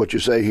good news what you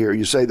say here.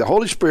 You say the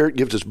Holy Spirit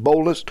gives us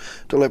boldness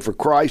to live for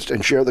Christ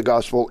and share the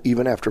gospel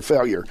even after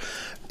failure.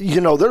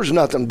 You know, there's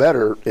nothing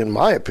better, in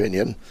my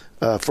opinion,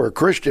 for a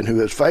Christian who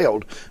has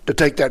failed to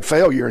take that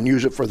failure and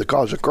use it for the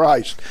cause of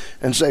Christ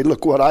and say,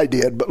 look what I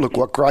did, but look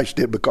what Christ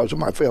did because of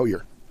my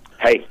failure.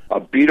 Hey, a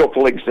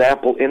beautiful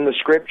example in the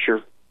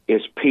scripture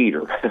is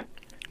Peter.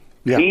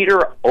 Yeah.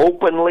 Peter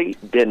openly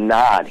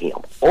denied him.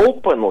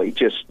 Openly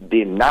just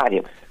denied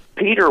him.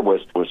 Peter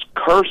was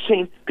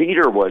cursing.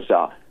 Peter was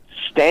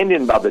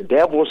standing by the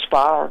devil's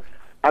fire.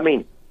 I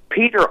mean,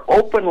 Peter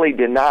openly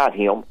denied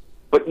him,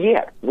 but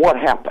yet, what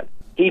happened?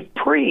 He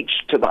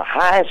preached to the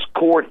highest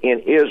court in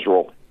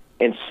Israel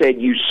and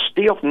said, "You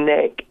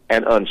stiff-necked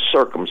and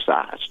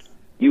uncircumcised.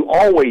 You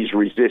always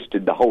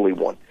resisted the Holy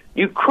One.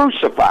 You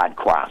crucified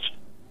Christ."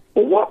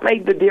 Well, what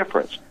made the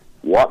difference?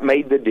 What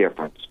made the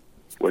difference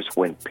was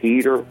when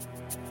Peter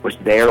was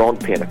there on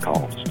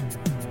Pentecost,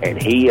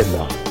 and he and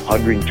the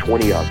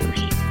 120 others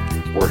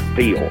were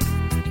filled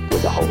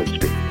with the Holy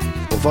Spirit.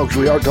 Well, folks,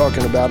 we are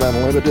talking about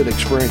unlimited,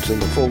 experiencing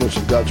the fullness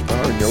of God's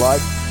power in your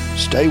life.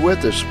 Stay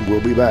with us.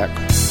 We'll be back.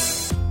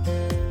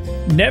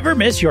 Never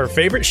miss your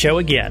favorite show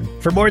again.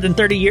 For more than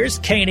 30 years,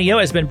 KNEO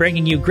has been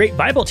bringing you great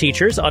Bible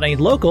teachers on a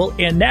local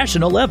and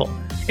national level.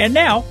 And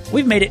now,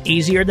 we've made it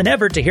easier than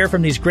ever to hear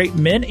from these great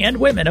men and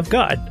women of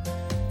God.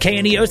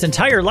 KNEO's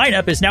entire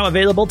lineup is now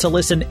available to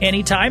listen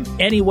anytime,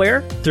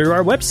 anywhere, through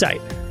our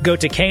website. Go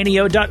to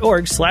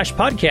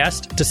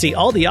kneo.org/podcast to see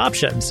all the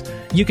options.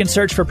 You can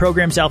search for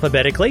programs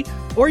alphabetically,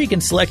 or you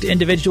can select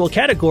individual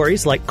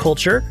categories like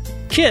culture,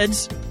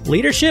 kids,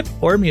 leadership,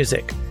 or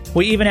music.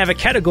 We even have a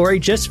category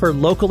just for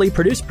locally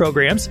produced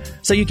programs,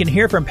 so you can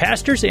hear from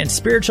pastors and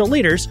spiritual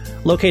leaders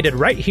located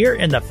right here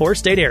in the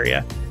 4-state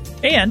area.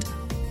 And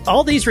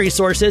all these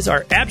resources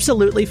are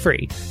absolutely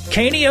free.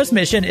 KNEO's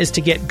mission is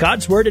to get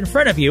God's Word in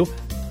front of you,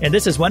 and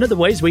this is one of the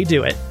ways we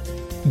do it.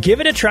 Give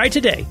it a try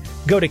today.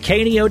 Go to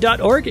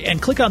kneo.org and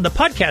click on the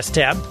podcast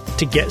tab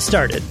to get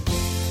started.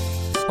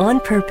 On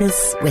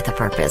purpose, with a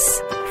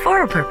purpose,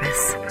 for a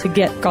purpose. To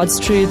get God's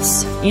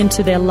truths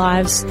into their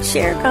lives.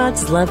 Share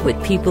God's love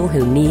with people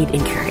who need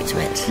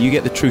encouragement. You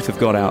get the truth of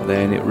God out there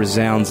and it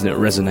resounds and it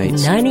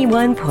resonates.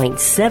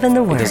 91.7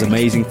 The Word. It does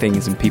amazing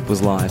things in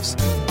people's lives.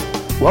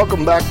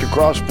 Welcome back to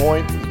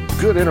Crosspoint.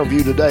 Good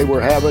interview today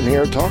we're having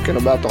here talking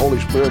about the Holy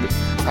Spirit.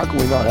 How can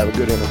we not have a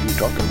good interview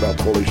talking about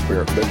the Holy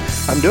Spirit? But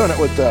I'm doing it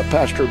with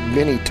Pastor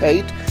Benny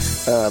Tate,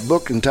 a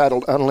book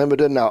entitled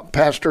Unlimited. Now,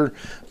 Pastor,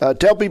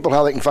 tell people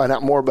how they can find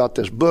out more about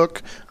this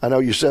book. I know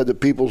you said that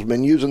people's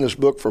been using this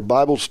book for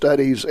Bible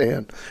studies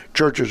and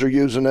churches are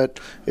using it.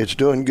 It's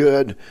doing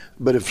good.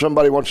 But if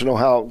somebody wants to know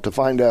how to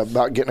find out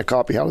about getting a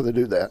copy, how do they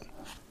do that?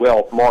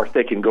 Well, Mark,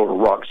 they can go to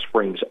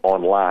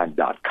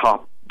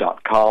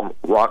rockspringsonline.com,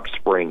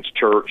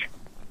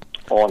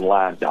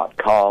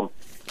 rocksprings.church.online.com,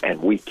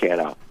 and we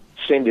can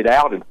send it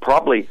out and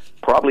probably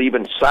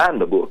even sign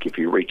the book if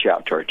you reach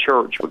out to our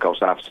church, because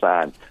I've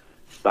signed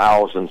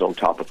thousands on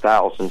top of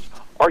thousands.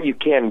 Or you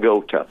can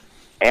go to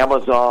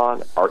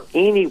Amazon or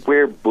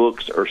anywhere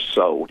books are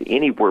sold.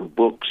 Anywhere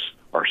books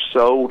are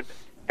sold,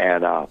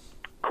 and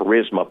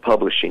Charisma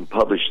Publishing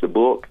published the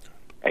book,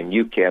 and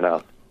you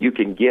can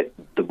get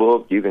the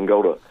book. You can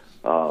go to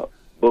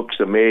Books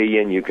A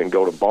Million. You can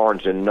go to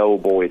Barnes and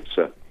Noble.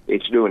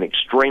 It's doing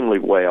extremely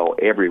well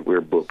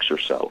everywhere books are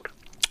sold.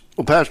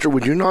 Well, Pastor,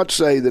 would you not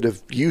say that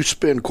if you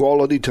spend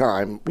quality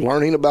time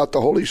learning about the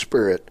Holy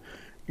Spirit,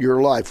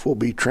 your life will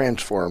be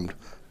transformed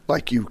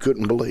like you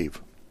couldn't believe?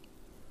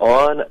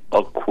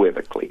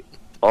 Unequivocally.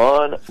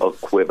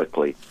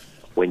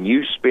 When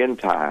you spend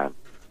time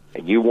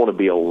and you want to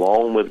be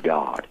alone with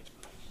God,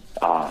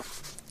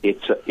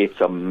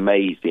 it's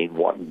amazing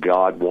what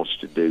God wants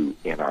to do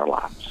in our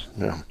lives.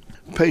 Yeah.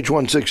 Page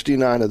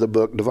 169 of the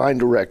book, Divine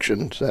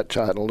Directions, that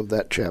title of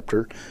that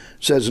chapter,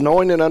 says,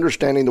 knowing and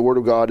understanding the Word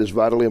of God is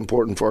vitally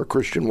important for our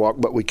Christian walk,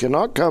 but we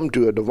cannot come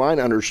to a divine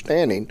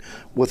understanding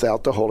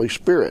without the Holy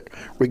Spirit.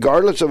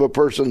 Regardless of a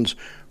person's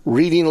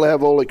reading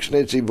level,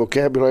 extensive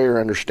vocabulary, or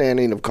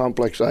understanding of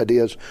complex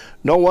ideas,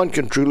 no one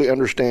can truly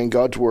understand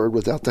God's Word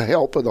without the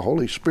help of the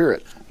Holy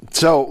Spirit.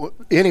 So,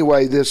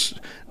 anyway,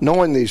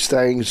 knowing these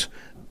things,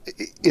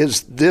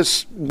 is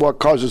this what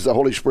causes the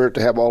Holy Spirit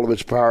to have all of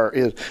its power?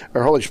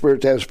 Our Holy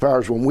Spirit to have its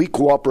powers when we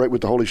cooperate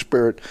with the Holy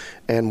Spirit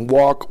and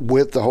walk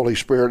with the Holy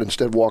Spirit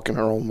instead of walking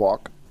our own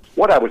walk?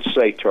 What I would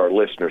say to our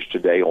listeners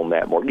today on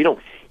that, Mark,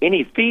 in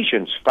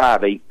Ephesians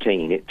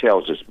 5:18, it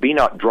tells us, be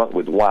not drunk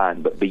with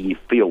wine, but be ye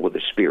filled with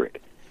the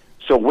Spirit.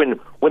 So when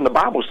the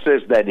Bible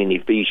says that in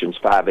Ephesians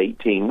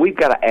 5:18, we've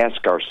got to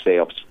ask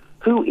ourselves,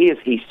 who is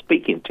he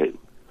speaking to?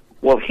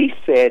 Well, he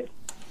said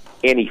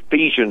in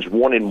Ephesians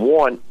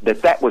 1:1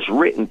 that was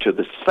written to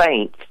the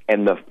saints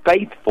and the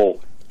faithful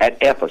at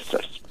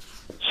Ephesus.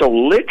 So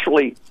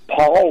literally,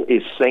 Paul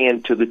is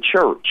saying to the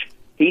church,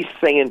 he's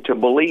saying to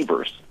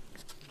believers,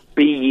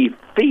 be ye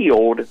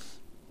filled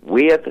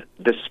with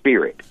the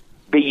Spirit.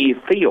 Be ye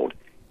filled.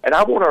 And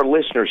I want our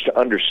listeners to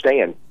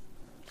understand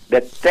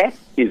that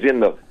is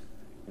in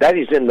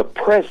the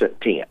present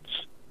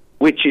tense,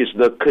 which is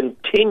the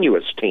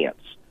continuous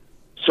tense.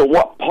 So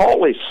what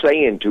Paul is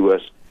saying to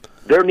us,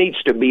 there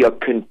needs to be a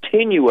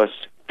continuous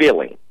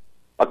filling.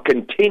 A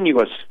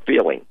continuous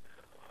filling.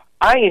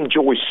 I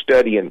enjoy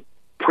studying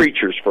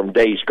preachers from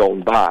days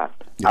gone by.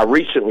 I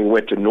recently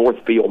went to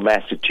Northfield,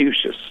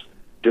 Massachusetts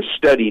to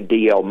study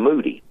D.L.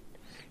 Moody.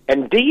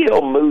 And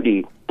D.L.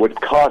 Moody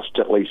would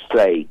constantly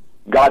say,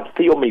 God,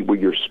 fill me with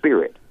your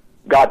Spirit.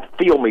 God,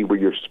 fill me with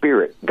your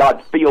Spirit.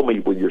 God, fill me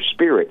with your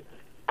Spirit.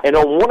 And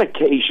on one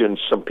occasion,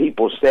 some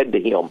people said to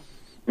him,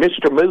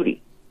 Mr.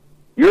 Moody,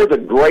 you're the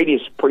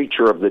greatest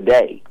preacher of the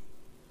day.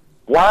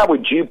 Why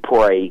would you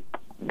pray,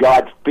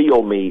 God,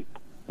 fill me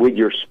with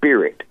your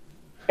Spirit?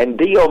 And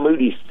D.L.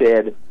 Moody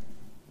said,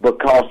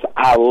 because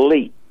I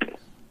leak.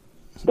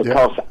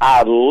 Because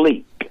I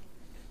leak.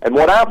 And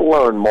what I've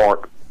learned,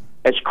 Mark,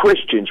 as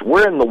Christians,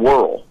 we're in the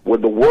world,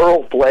 with the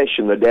world, flesh,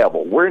 and the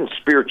devil. We're in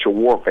spiritual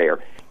warfare.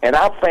 And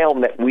I've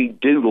found that we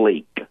do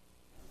leak.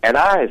 And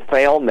I have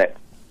found that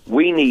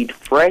we need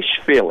fresh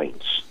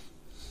fillings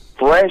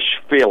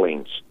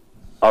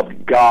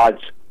of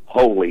God's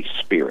Holy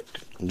Spirit.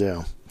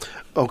 Yeah.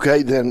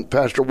 Okay, then,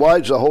 Pastor, why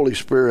is the Holy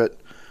Spirit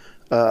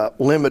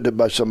limited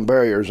by some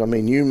barriers? I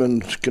mean,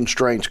 human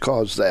constraints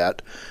cause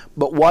that.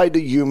 But why do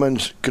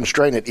humans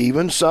constrain it?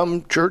 Even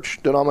some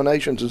church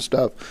denominations and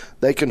stuff,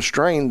 they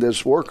constrain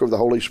this work of the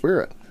Holy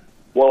Spirit.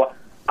 Well,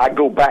 I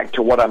go back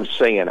to what I'm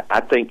saying.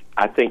 I think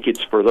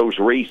it's for those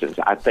reasons.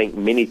 I think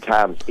many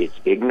times it's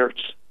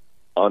ignorance,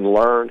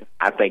 unlearned.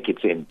 I think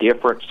it's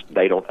indifference.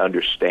 They don't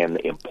understand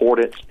the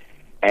importance.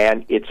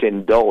 And it's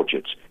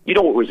indulgence. You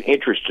know what was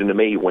interesting to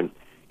me when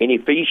in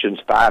Ephesians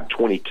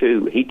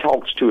 5:22, he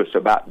talks to us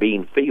about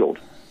being filled.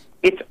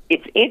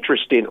 It's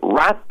interesting.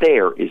 Right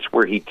there is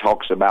where he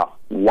talks about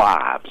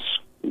wives,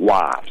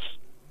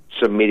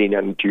 submitting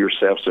unto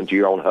yourselves and to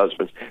your own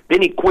husbands.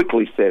 Then he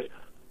quickly says,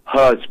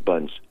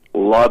 husbands,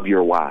 love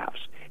your wives.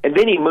 And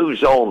then he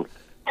moves on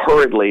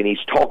hurriedly, and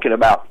he's talking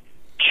about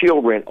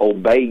children,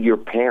 obey your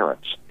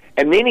parents.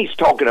 And then he's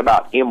talking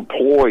about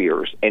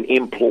employers and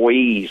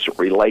employees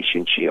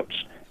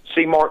relationships.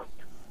 See, Mark,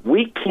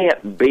 we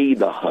can't be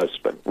the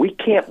husband. We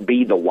can't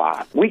be the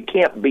wife. We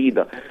can't be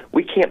the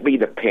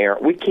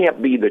parent. We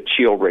can't be the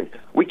children.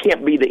 We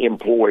can't be the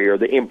employer,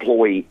 the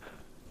employee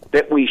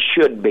that we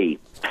should be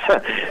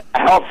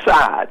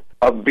outside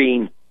of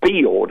being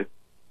filled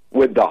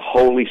with the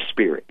Holy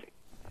Spirit.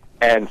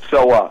 And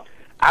so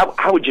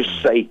I would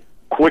just say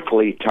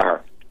quickly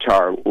to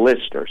our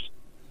listeners,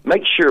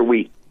 make sure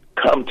we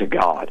come to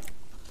God.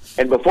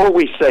 And before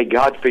we say,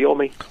 God, fill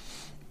me,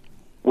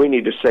 we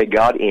need to say,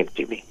 God,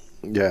 empty me.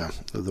 Yeah.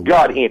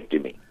 God, empty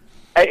me.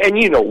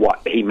 And you know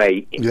what he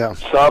may. Yeah.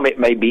 Some it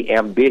may be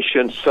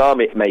ambition.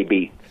 Some it may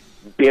be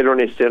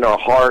bitterness in our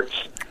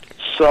hearts.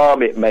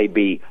 Some it may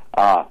be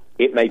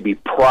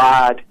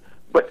pride.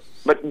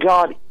 But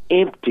God,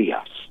 empty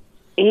us.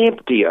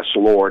 Empty us,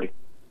 Lord.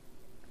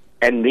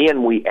 And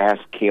then we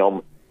ask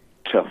him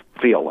to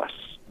fill us.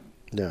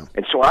 Yeah.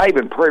 And so I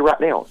even pray right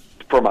now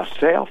for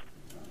myself,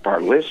 for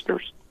our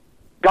listeners.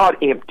 God,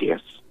 empty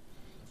us.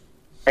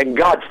 And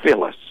God,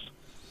 fill us.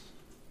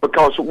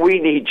 Because we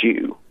need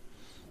you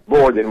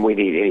more than we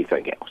need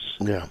anything else.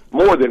 Yeah.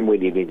 More than we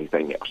need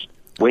anything else.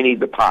 We need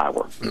the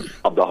power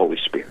of the Holy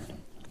Spirit.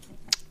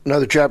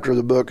 Another chapter of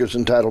the book is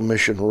entitled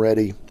Mission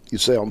Ready. You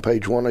say on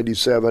page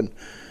 187,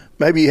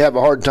 maybe you have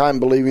a hard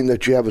time believing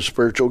that you have a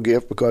spiritual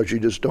gift because you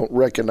just don't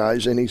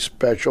recognize any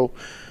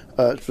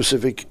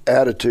specific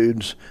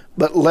attitudes.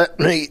 But let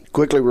me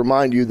quickly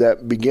remind you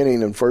that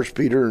beginning in 1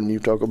 Peter, and you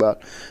talk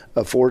about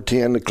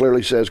 4:10, it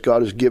clearly says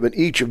God has given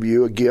each of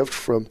you a gift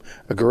from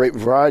a great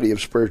variety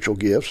of spiritual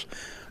gifts.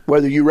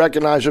 Whether you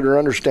recognize it or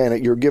understand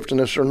it, your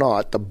giftedness or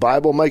not, the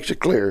Bible makes it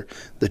clear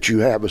that you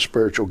have a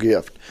spiritual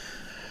gift.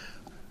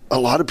 A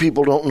lot of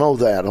people don't know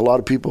that. A lot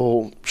of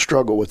people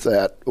struggle with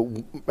that.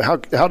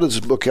 How does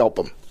this book help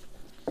them?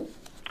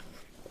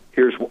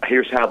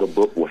 Here's how the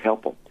book will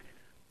help them.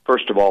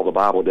 First of all, the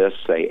Bible does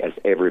say, as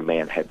every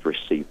man hath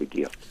received a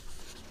gift.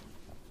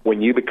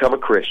 When you become a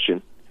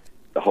Christian,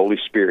 the Holy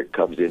Spirit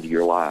comes into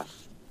your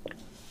life.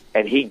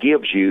 And he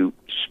gives you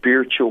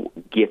spiritual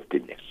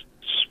giftedness.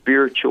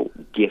 Spiritual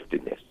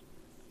giftedness.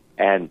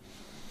 And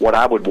what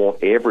I would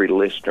want every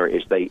listener,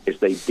 as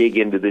they dig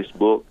into this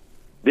book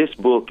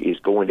is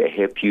going to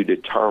help you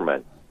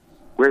determine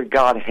where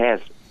God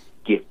has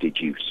gifted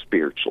you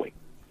spiritually.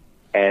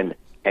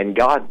 And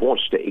God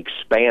wants to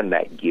expand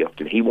that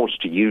gift, and he wants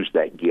to use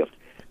that gift.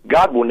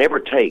 God will never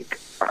take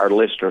our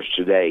listeners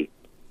today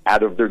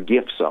out of their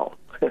gift zone,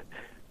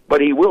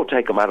 but he will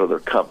take them out of their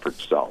comfort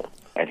zone,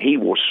 and he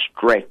will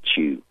stretch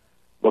you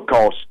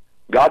because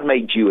God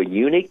made you a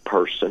unique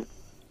person.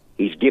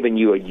 He's given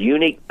you a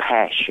unique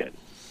passion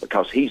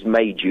because he's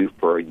made you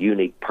for a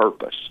unique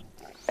purpose.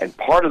 And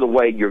part of the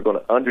way you're going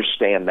to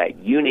understand that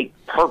unique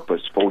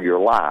purpose for your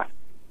life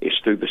is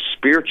through the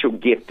spiritual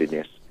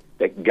giftedness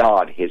that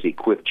God has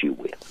equipped you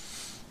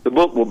with. The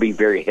book will be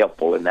very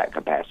helpful in that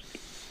capacity.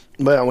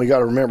 Well, we got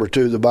to remember,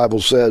 too, the Bible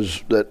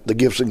says that the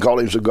gifts and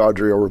callings of God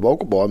are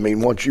irrevocable. I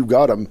mean, once you've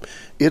got them,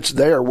 it's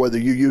there whether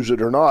you use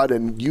it or not,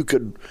 and you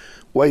could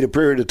wait a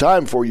period of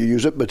time before you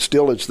use it, but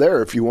still it's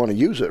there if you want to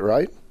use it,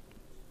 right?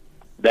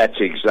 That's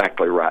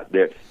exactly right.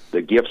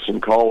 The gifts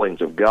and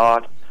callings of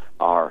God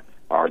are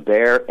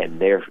there,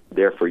 and they're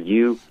there for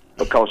you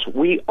because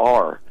we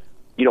are,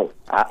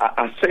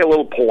 I say a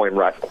little poem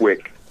right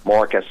quick,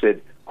 Mark. I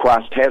said,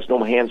 Christ has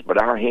no hands but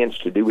our hands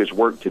to do his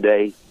work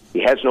today. He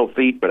has no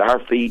feet but our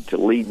feet to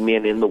lead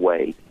men in the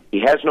way. He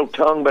has no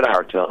tongue but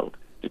our tongue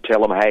to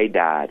tell him how he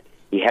died.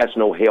 He has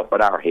no help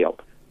but our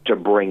help to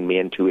bring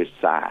men to his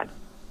side.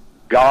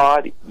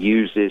 God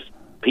uses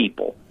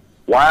people.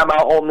 Why am I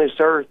on this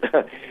earth?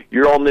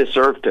 You're on this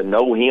earth to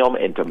know him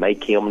and to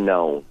make him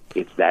known.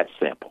 It's that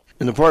simple.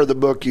 In the part of the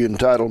book you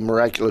entitled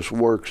Miraculous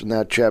Works, in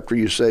that chapter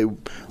you say,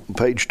 on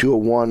page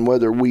 201,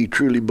 whether we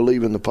truly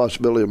believe in the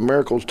possibility of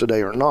miracles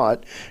today or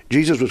not,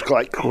 Jesus was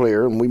quite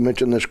clear, and we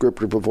mentioned this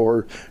scripture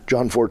before,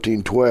 John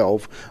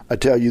 14:12. I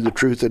tell you the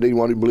truth that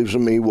anyone who believes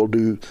in me will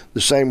do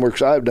the same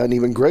works I have done,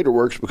 even greater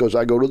works, because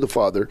I go to the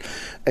Father.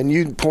 And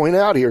you point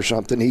out here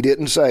something. He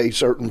didn't say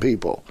certain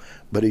people,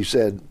 but he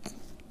said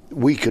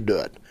we could do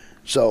it.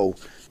 So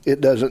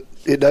it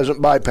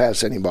doesn't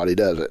bypass anybody,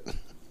 does it?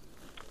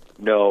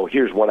 No,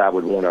 here's what I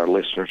would want our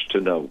listeners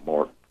to know,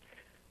 Mark.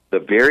 The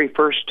very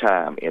first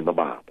time in the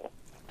Bible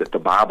that the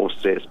Bible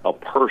says a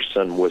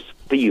person was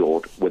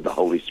filled with the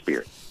Holy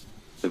Spirit,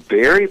 the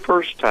very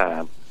first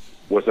time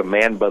was a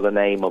man by the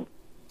name of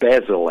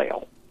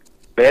Bezalel.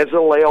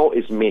 Bezalel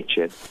is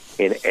mentioned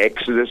in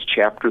Exodus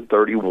chapter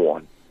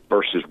 31,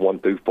 verses 1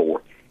 through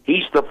 4.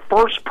 He's the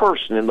first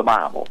person in the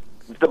Bible.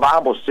 The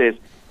Bible says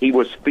he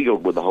was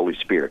filled with the Holy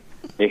Spirit.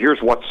 Now,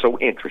 here's what's so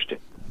interesting.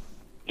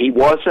 He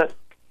wasn't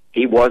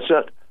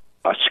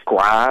a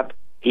scribe.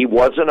 He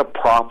wasn't a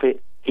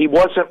prophet. He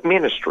wasn't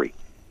ministry.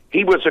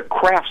 He was a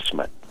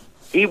craftsman.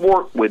 He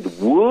worked with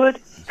wood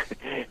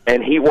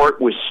and he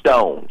worked with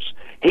stones.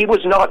 He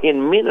was not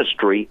in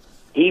ministry.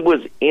 He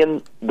was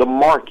in the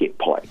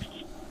marketplace.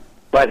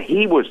 But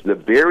he was the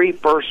very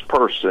first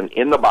person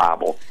in the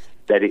Bible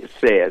that it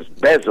says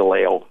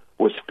Bezalel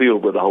was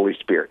filled with the Holy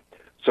Spirit.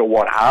 So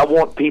what I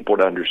want people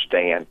to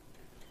understand,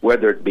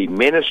 whether it be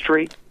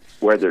ministry,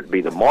 whether it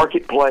be the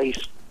marketplace,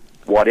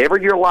 whatever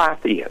your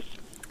life is,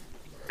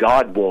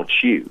 God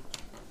wants you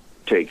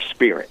to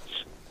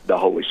experience the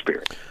Holy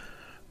Spirit.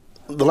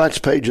 The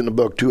last page in the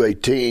book,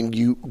 218,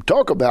 you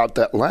talk about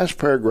that last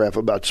paragraph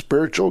about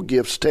spiritual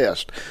gifts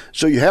test.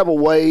 So you have a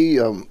way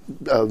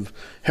of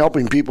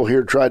helping people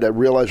here try to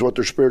realize what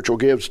their spiritual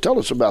gifts. Tell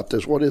us about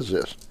this. What is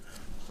this?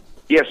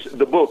 Yes,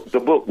 the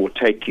book will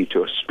take you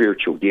to a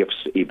spiritual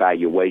gifts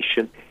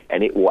evaluation,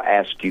 and it will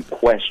ask you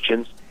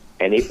questions,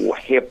 and it will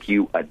help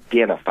you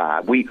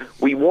identify. We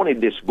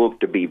wanted this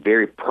book to be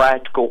very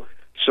practical,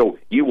 so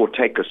you will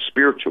take a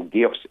spiritual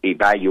gifts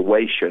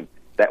evaluation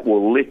that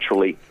will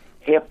literally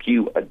help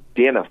you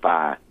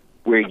identify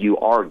where you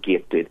are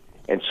gifted,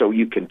 and so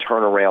you can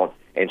turn around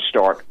and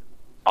start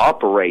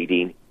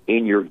operating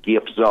in your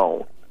gift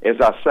zone. As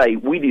I say,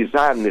 we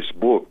designed this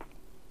book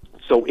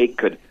so it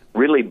could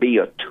really be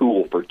a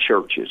tool for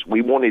churches.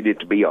 We wanted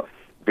it to be a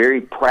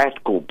very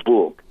practical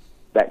book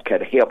that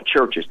could help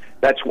churches.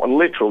 That's what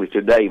literally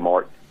today,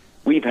 Mark,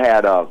 we've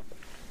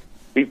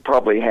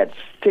probably had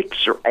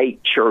 6 or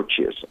 8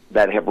 churches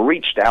that have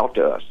reached out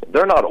to us.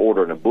 They're not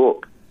ordering a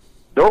book.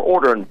 They're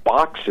ordering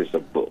boxes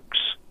of books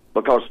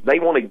because they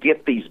want to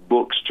get these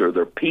books to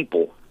their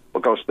people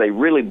because they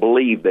really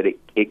believe that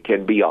it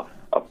can be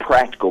a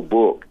practical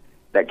book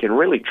that can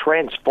really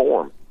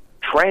transform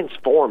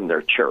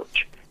their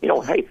church. You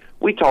know, hey,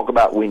 we talk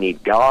about we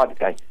need God.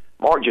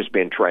 Mark just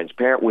been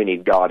transparent. We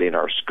need God in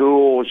our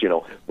schools. You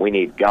know, we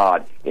need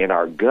God in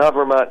our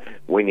government.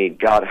 We need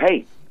God.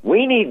 Hey,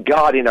 we need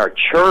God in our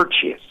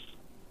churches.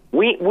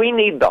 We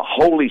need the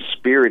Holy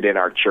Spirit in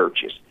our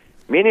churches.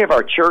 Many of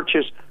our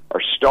churches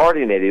are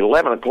starting at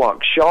 11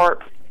 o'clock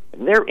sharp,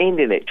 and they're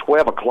ending at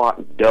 12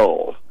 o'clock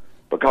dull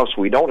because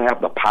we don't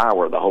have the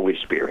power of the Holy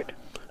Spirit.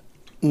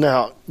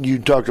 Now, you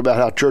talked about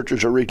how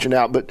churches are reaching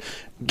out, but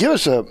give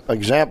us an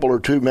example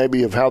or two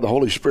maybe of how the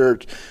Holy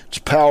Spirit's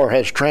power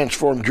has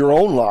transformed your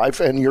own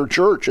life and your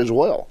church as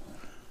well.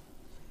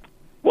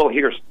 Well,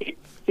 here's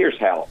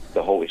how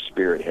the Holy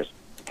Spirit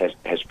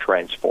has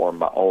transformed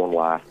my own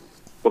life.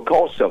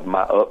 Because of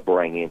my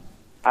upbringing,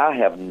 I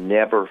have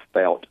never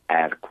felt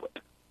adequate.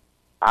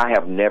 I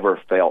have never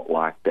felt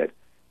like that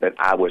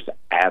I was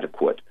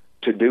adequate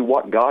to do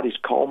what God has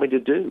called me to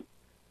do.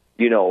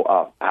 You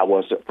know, I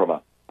wasn't from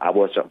a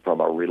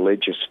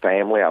religious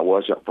family. I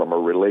wasn't from a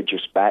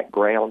religious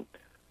background.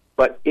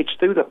 But it's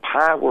through the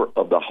power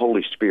of the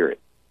Holy Spirit.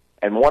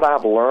 And what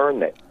I've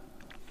learned that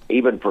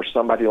even for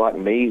somebody like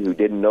me who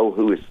didn't know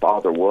who his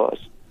father was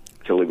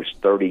till he was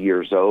 30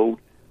 years old,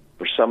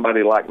 for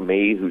somebody like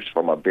me who's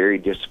from a very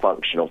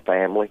dysfunctional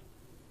family,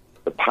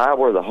 the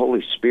power of the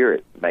Holy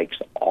Spirit makes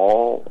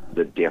all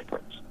the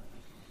difference.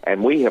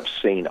 And we have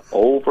seen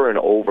over and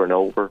over and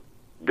over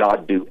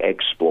God do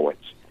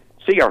exploits.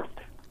 See,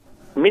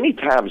 many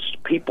times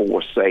people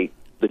will say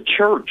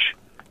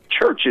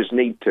churches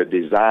need to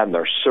design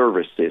their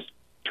services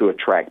to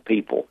attract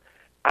people.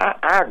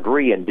 I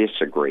agree and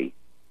disagree.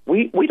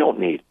 We don't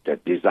need to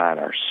design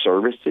our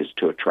services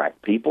to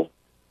attract people.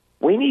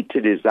 We need to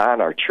design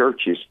our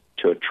churches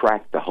to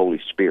attract the Holy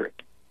Spirit.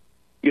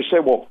 You say,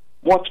 well,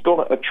 what's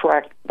going to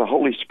attract the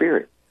Holy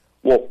Spirit?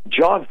 Well,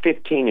 John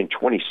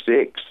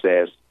 15:26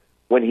 says,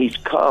 when he's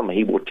come,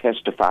 he will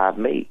testify of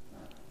me.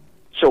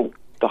 So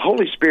the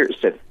Holy Spirit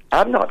said,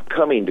 I'm not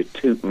coming to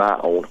toot my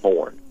own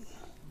horn.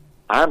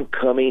 I'm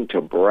coming to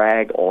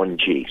brag on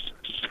Jesus.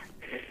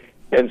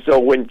 And so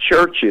when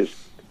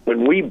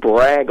we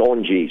brag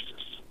on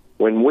Jesus,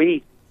 when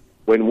we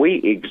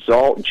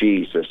exalt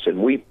Jesus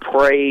and we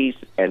praise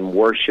and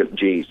worship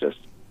Jesus,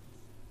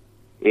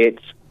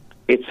 it's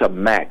a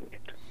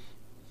magnet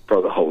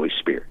for the Holy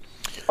Spirit.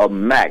 A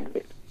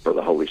magnet for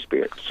the Holy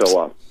Spirit.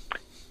 So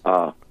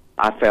I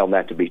found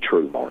that to be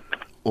true, Mark.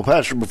 Well,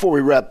 Pastor, before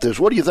we wrap this,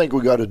 what do you think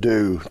we got to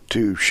do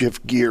to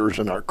shift gears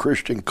in our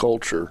Christian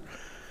culture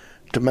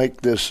to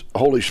make this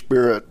Holy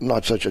Spirit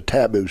not such a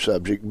taboo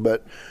subject,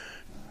 but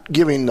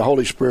giving the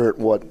Holy Spirit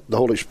what the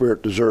Holy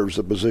Spirit deserves,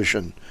 the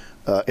position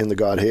in the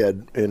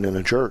Godhead and in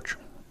a church?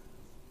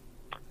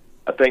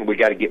 I think we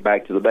got to get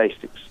back to the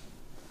basics.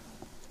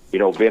 You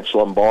know, Vince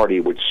Lombardi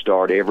would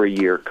start every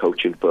year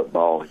coaching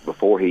football.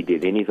 Before he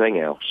did anything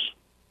else,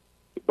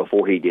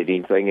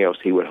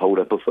 he would hold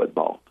up a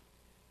football,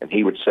 and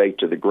he would say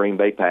to the Green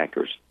Bay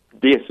Packers,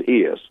 "This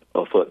is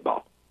a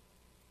football."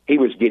 He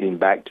was getting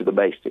back to the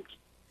basics.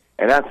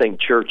 And I think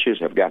churches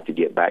have got to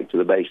get back to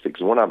the basics.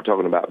 And when I'm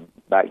talking about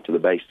back to the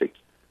basics,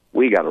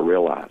 we got to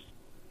realize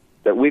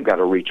that we've got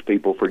to reach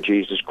people for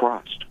Jesus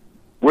Christ.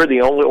 We're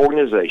the only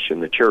organization,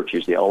 the church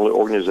is the only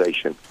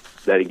organization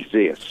that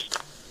exists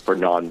for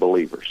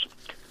non-believers.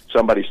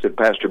 Somebody said,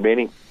 Pastor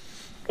Benny,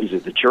 is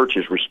it the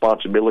church's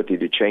responsibility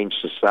to change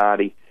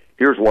society?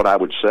 Here's what I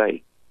would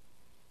say.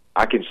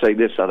 I can say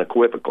this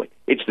unequivocally.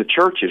 It's the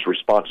church's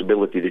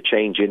responsibility to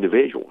change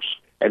individuals.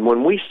 And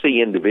when we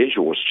see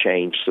individuals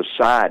change,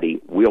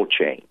 society will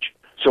change.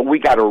 So we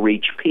got to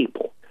reach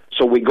people.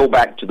 So we go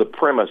back to the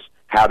premise,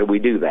 how do we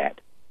do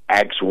that?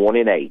 Acts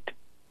 1:8.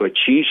 But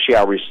ye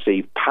shall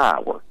receive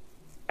power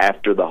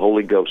after the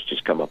Holy Ghost has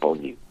come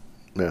upon you.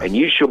 Yeah. And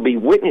you shall be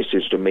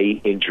witnesses to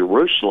me in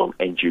Jerusalem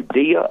and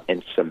Judea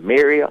and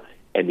Samaria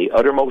and the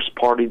uttermost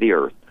part of the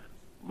earth.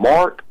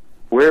 Mark,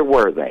 where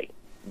were they?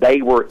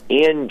 They were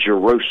in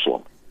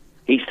Jerusalem.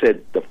 He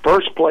said, the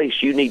first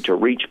place you need to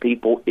reach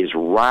people is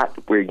right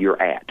where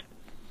you're at.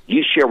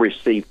 You shall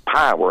receive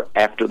power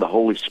after the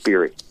Holy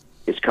Spirit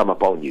has come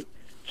upon you.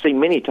 See,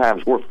 many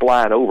times we're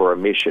flying over a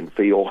mission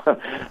field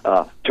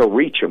to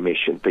reach a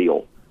mission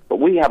field. But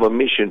we have a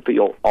mission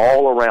field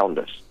all around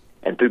us.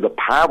 And through the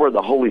power of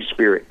the Holy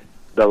Spirit,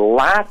 the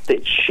light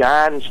that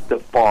shines the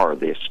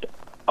farthest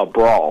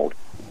abroad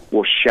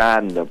will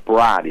shine the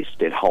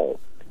brightest at home.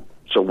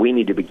 So we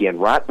need to begin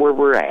right where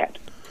we're at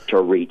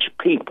to reach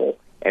people,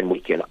 and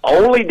we can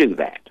only do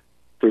that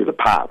through the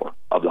power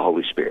of the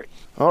Holy Spirit.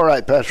 All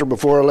right, Pastor,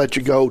 before I let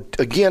you go,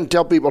 again,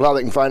 tell people how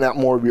they can find out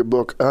more of your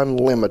book,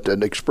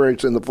 Unlimited,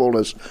 Experiencing the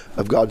Fullness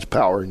of God's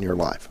Power in Your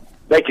Life.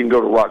 They can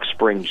go to Rock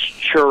Springs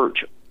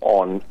Church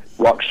on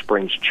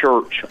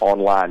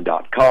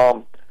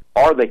rockspringschurchonline.com,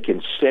 or they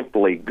can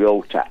simply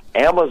go to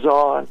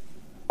Amazon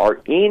or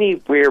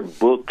anywhere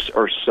books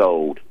are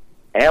sold,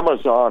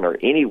 Amazon or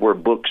anywhere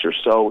books are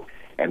sold,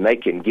 and they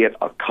can get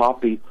a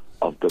copy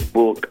of the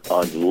book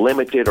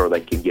Unlimited, or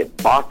they can get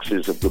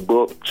boxes of the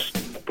books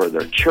for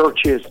their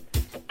churches.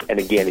 And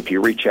again, if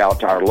you reach out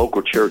to our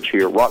local church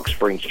here, Rock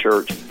Springs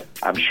Church,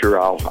 I'm sure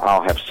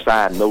I'll have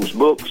signed those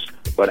books.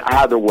 But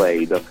either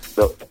way, the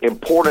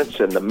importance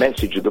and the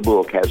message of the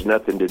book has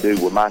nothing to do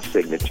with my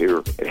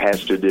signature. It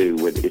has to do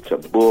with, it's a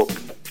book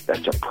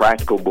that's a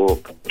practical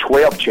book,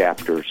 12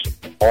 chapters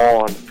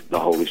on the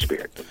Holy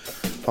Spirit.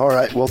 All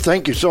right. Well,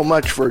 thank you so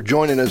much for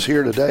joining us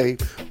here today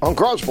on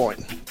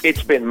Crosspoint.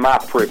 It's been my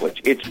privilege.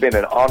 It's been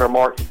an honor,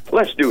 Mark.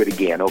 Let's do it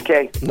again,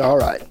 okay? All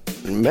right.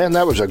 Man,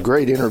 that was a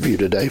great interview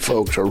today,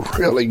 folks. A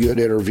really good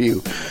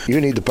interview.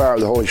 You need the power of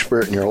the Holy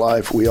Spirit in your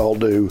life. We all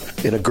do,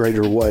 in a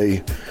greater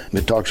way. And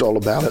it talks all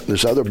about it in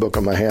this other book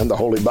in my hand, the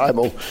Holy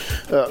Bible.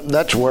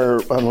 That's where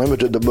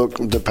Unlimited, the book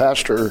the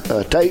Pastor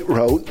Tate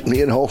wrote,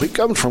 you know, it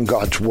comes from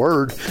God's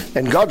Word.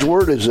 And God's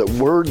Word is a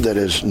word that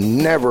is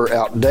never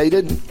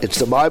outdated. It's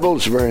the Bible.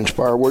 It's the very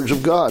inspired words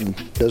of God.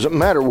 Doesn't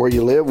matter where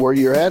you live, where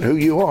you're at, who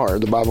you are.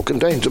 The Bible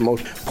contains the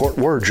most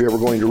important words you're ever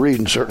going to read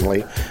and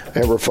certainly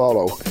ever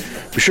follow.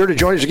 Be sure to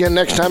join us again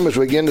next time as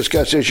we again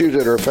discuss issues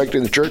that are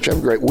affecting the church. Have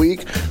a great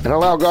week, and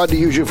allow God to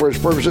use you for His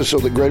purposes so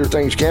that greater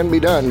things can be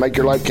done. Make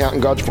your life count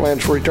in God's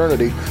plans for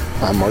eternity.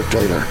 I'm Mark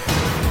Taylor.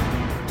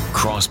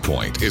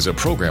 Crosspoint is a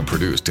program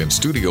produced in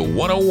Studio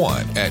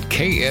 101 at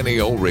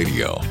KNEO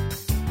Radio.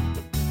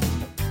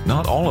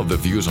 Not all of the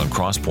views on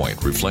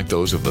Crosspoint reflect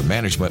those of the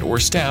management or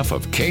staff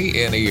of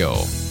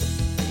KNEO.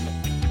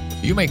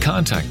 You may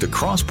contact the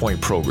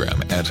Crosspoint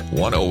program at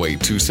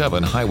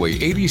 10827 Highway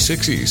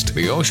 86 East,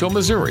 Neosho,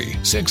 Missouri,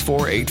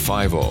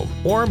 64850,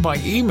 or by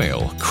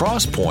email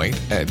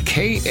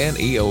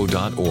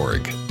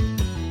crosspoint@kneo.org.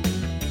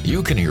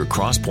 You can hear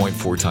Crosspoint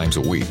 4 times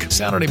a week,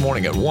 Saturday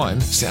morning at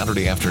 1,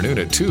 Saturday afternoon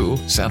at 2,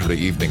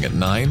 Saturday evening at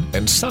 9,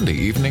 and Sunday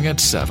evening at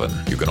 7.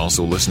 You can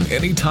also listen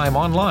anytime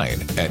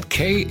online at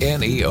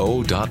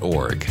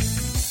kneo.org.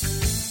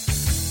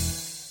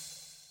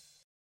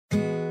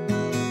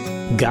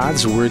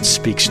 God's Word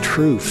speaks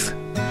truth.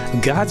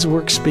 God's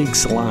Word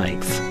speaks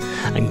life.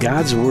 and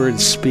God's Word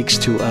speaks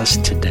to us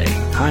today.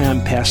 Hi,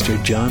 I'm Pastor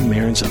John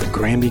Mehrens of the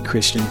Granby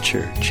Christian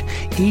Church.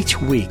 Each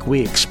week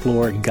we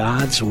explore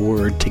God's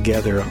Word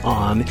together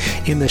on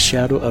In the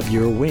Shadow of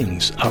Your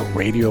Wings, a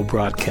radio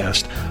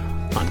broadcast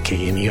on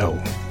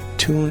KNEO.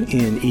 Tune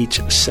in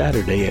each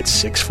Saturday at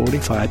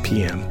 6:45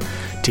 p.m.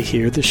 to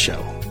hear the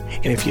show.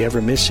 And if you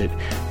ever miss it,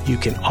 you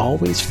can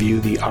always view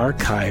the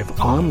archive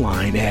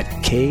online at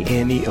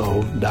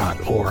kneo.org.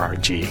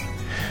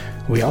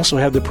 We also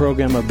have the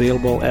program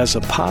available as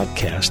a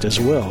podcast as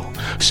well,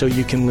 so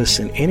you can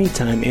listen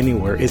anytime,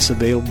 anywhere. It's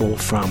available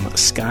from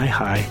Sky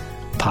High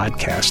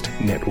Podcast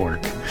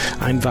Network.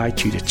 I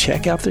invite you to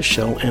check out the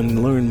show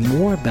and learn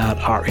more about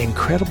our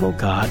incredible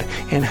God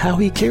and how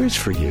He cares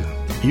for you.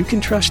 You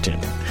can trust Him,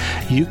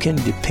 you can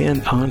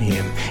depend on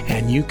Him,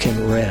 and you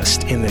can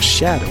rest in the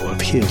shadow of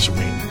His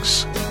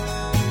wings.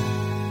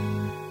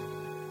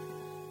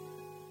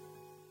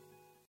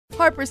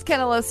 Harper's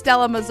Kennel of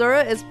Stella,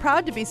 Missouri is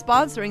proud to be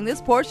sponsoring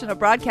this portion of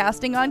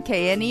broadcasting on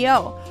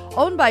KNEO.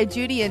 Owned by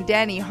Judy and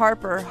Danny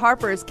Harper,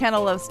 Harper's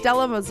Kennel of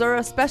Stella,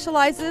 Missouri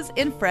specializes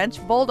in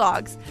French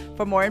Bulldogs.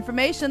 For more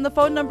information, the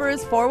phone number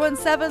is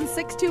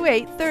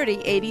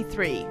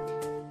 417-628-3083.